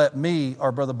that, to let me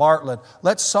or Brother Bartlett,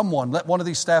 let one of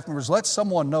these staff members, let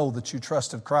someone know that you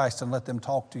trusted Christ and let them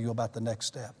talk to you about the next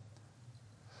step.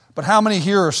 But how many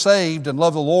here are saved and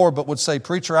love the Lord but would say,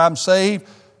 preacher, I'm saved,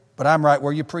 but I'm right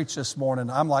where you preach this morning.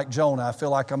 I'm like Jonah. I feel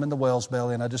like I'm in the whale's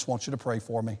belly and I just want you to pray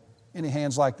for me. Any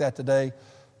hands like that today?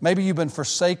 Maybe you've been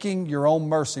forsaking your own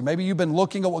mercy. Maybe you've been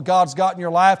looking at what God's got in your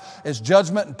life as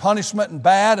judgment and punishment and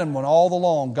bad, and when all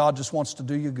along God just wants to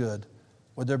do you good.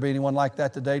 Would there be anyone like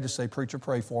that today to say, preacher,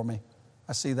 pray for me?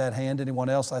 I see that hand. Anyone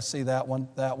else? I see that one,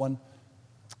 that one.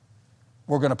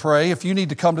 We're going to pray. If you need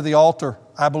to come to the altar,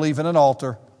 I believe in an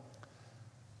altar.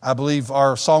 I believe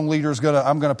our song leader is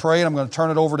I'm going to pray and I'm going to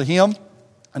turn it over to him.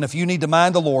 And if you need to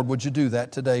mind the Lord, would you do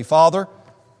that today? Father,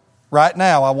 right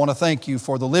now, I want to thank you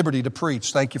for the liberty to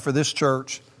preach. Thank you for this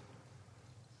church.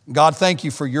 God, thank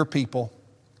you for your people.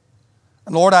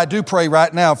 And Lord, I do pray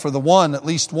right now for at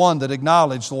least one that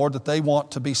acknowledged, Lord, that they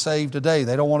want to be saved today.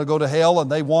 They don't want to go to hell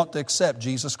and they want to accept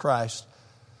Jesus Christ.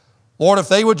 Lord, if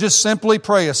they would just simply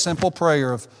pray a simple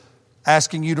prayer of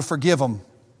asking you to forgive them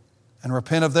and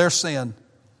repent of their sin.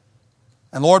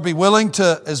 And Lord, be willing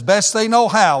to, as best they know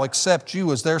how, accept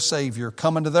you as their Savior,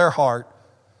 come into their heart.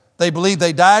 They believe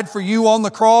they died for you on the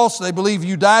cross. They believe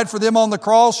you died for them on the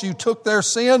cross. You took their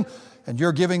sin and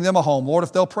you're giving them a home. Lord,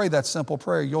 if they'll pray that simple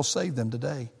prayer, you'll save them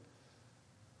today.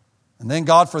 And then,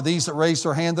 God, for these that raise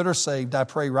their hand that are saved, I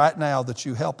pray right now that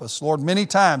you help us. Lord, many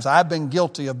times I've been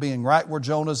guilty of being right where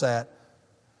Jonah's at.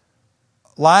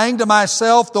 Lying to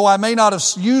myself, though I may not have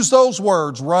used those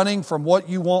words, running from what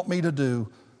you want me to do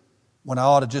when I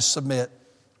ought to just submit.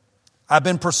 I've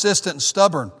been persistent and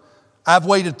stubborn. I've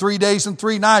waited 3 days and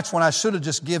 3 nights when I should have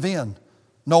just give in,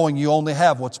 knowing you only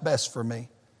have what's best for me.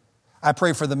 I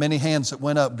pray for the many hands that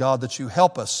went up, God, that you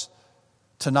help us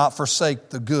to not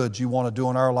forsake the good you want to do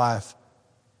in our life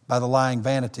by the lying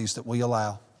vanities that we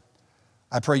allow.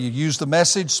 I pray you use the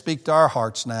message, speak to our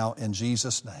hearts now in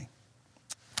Jesus' name.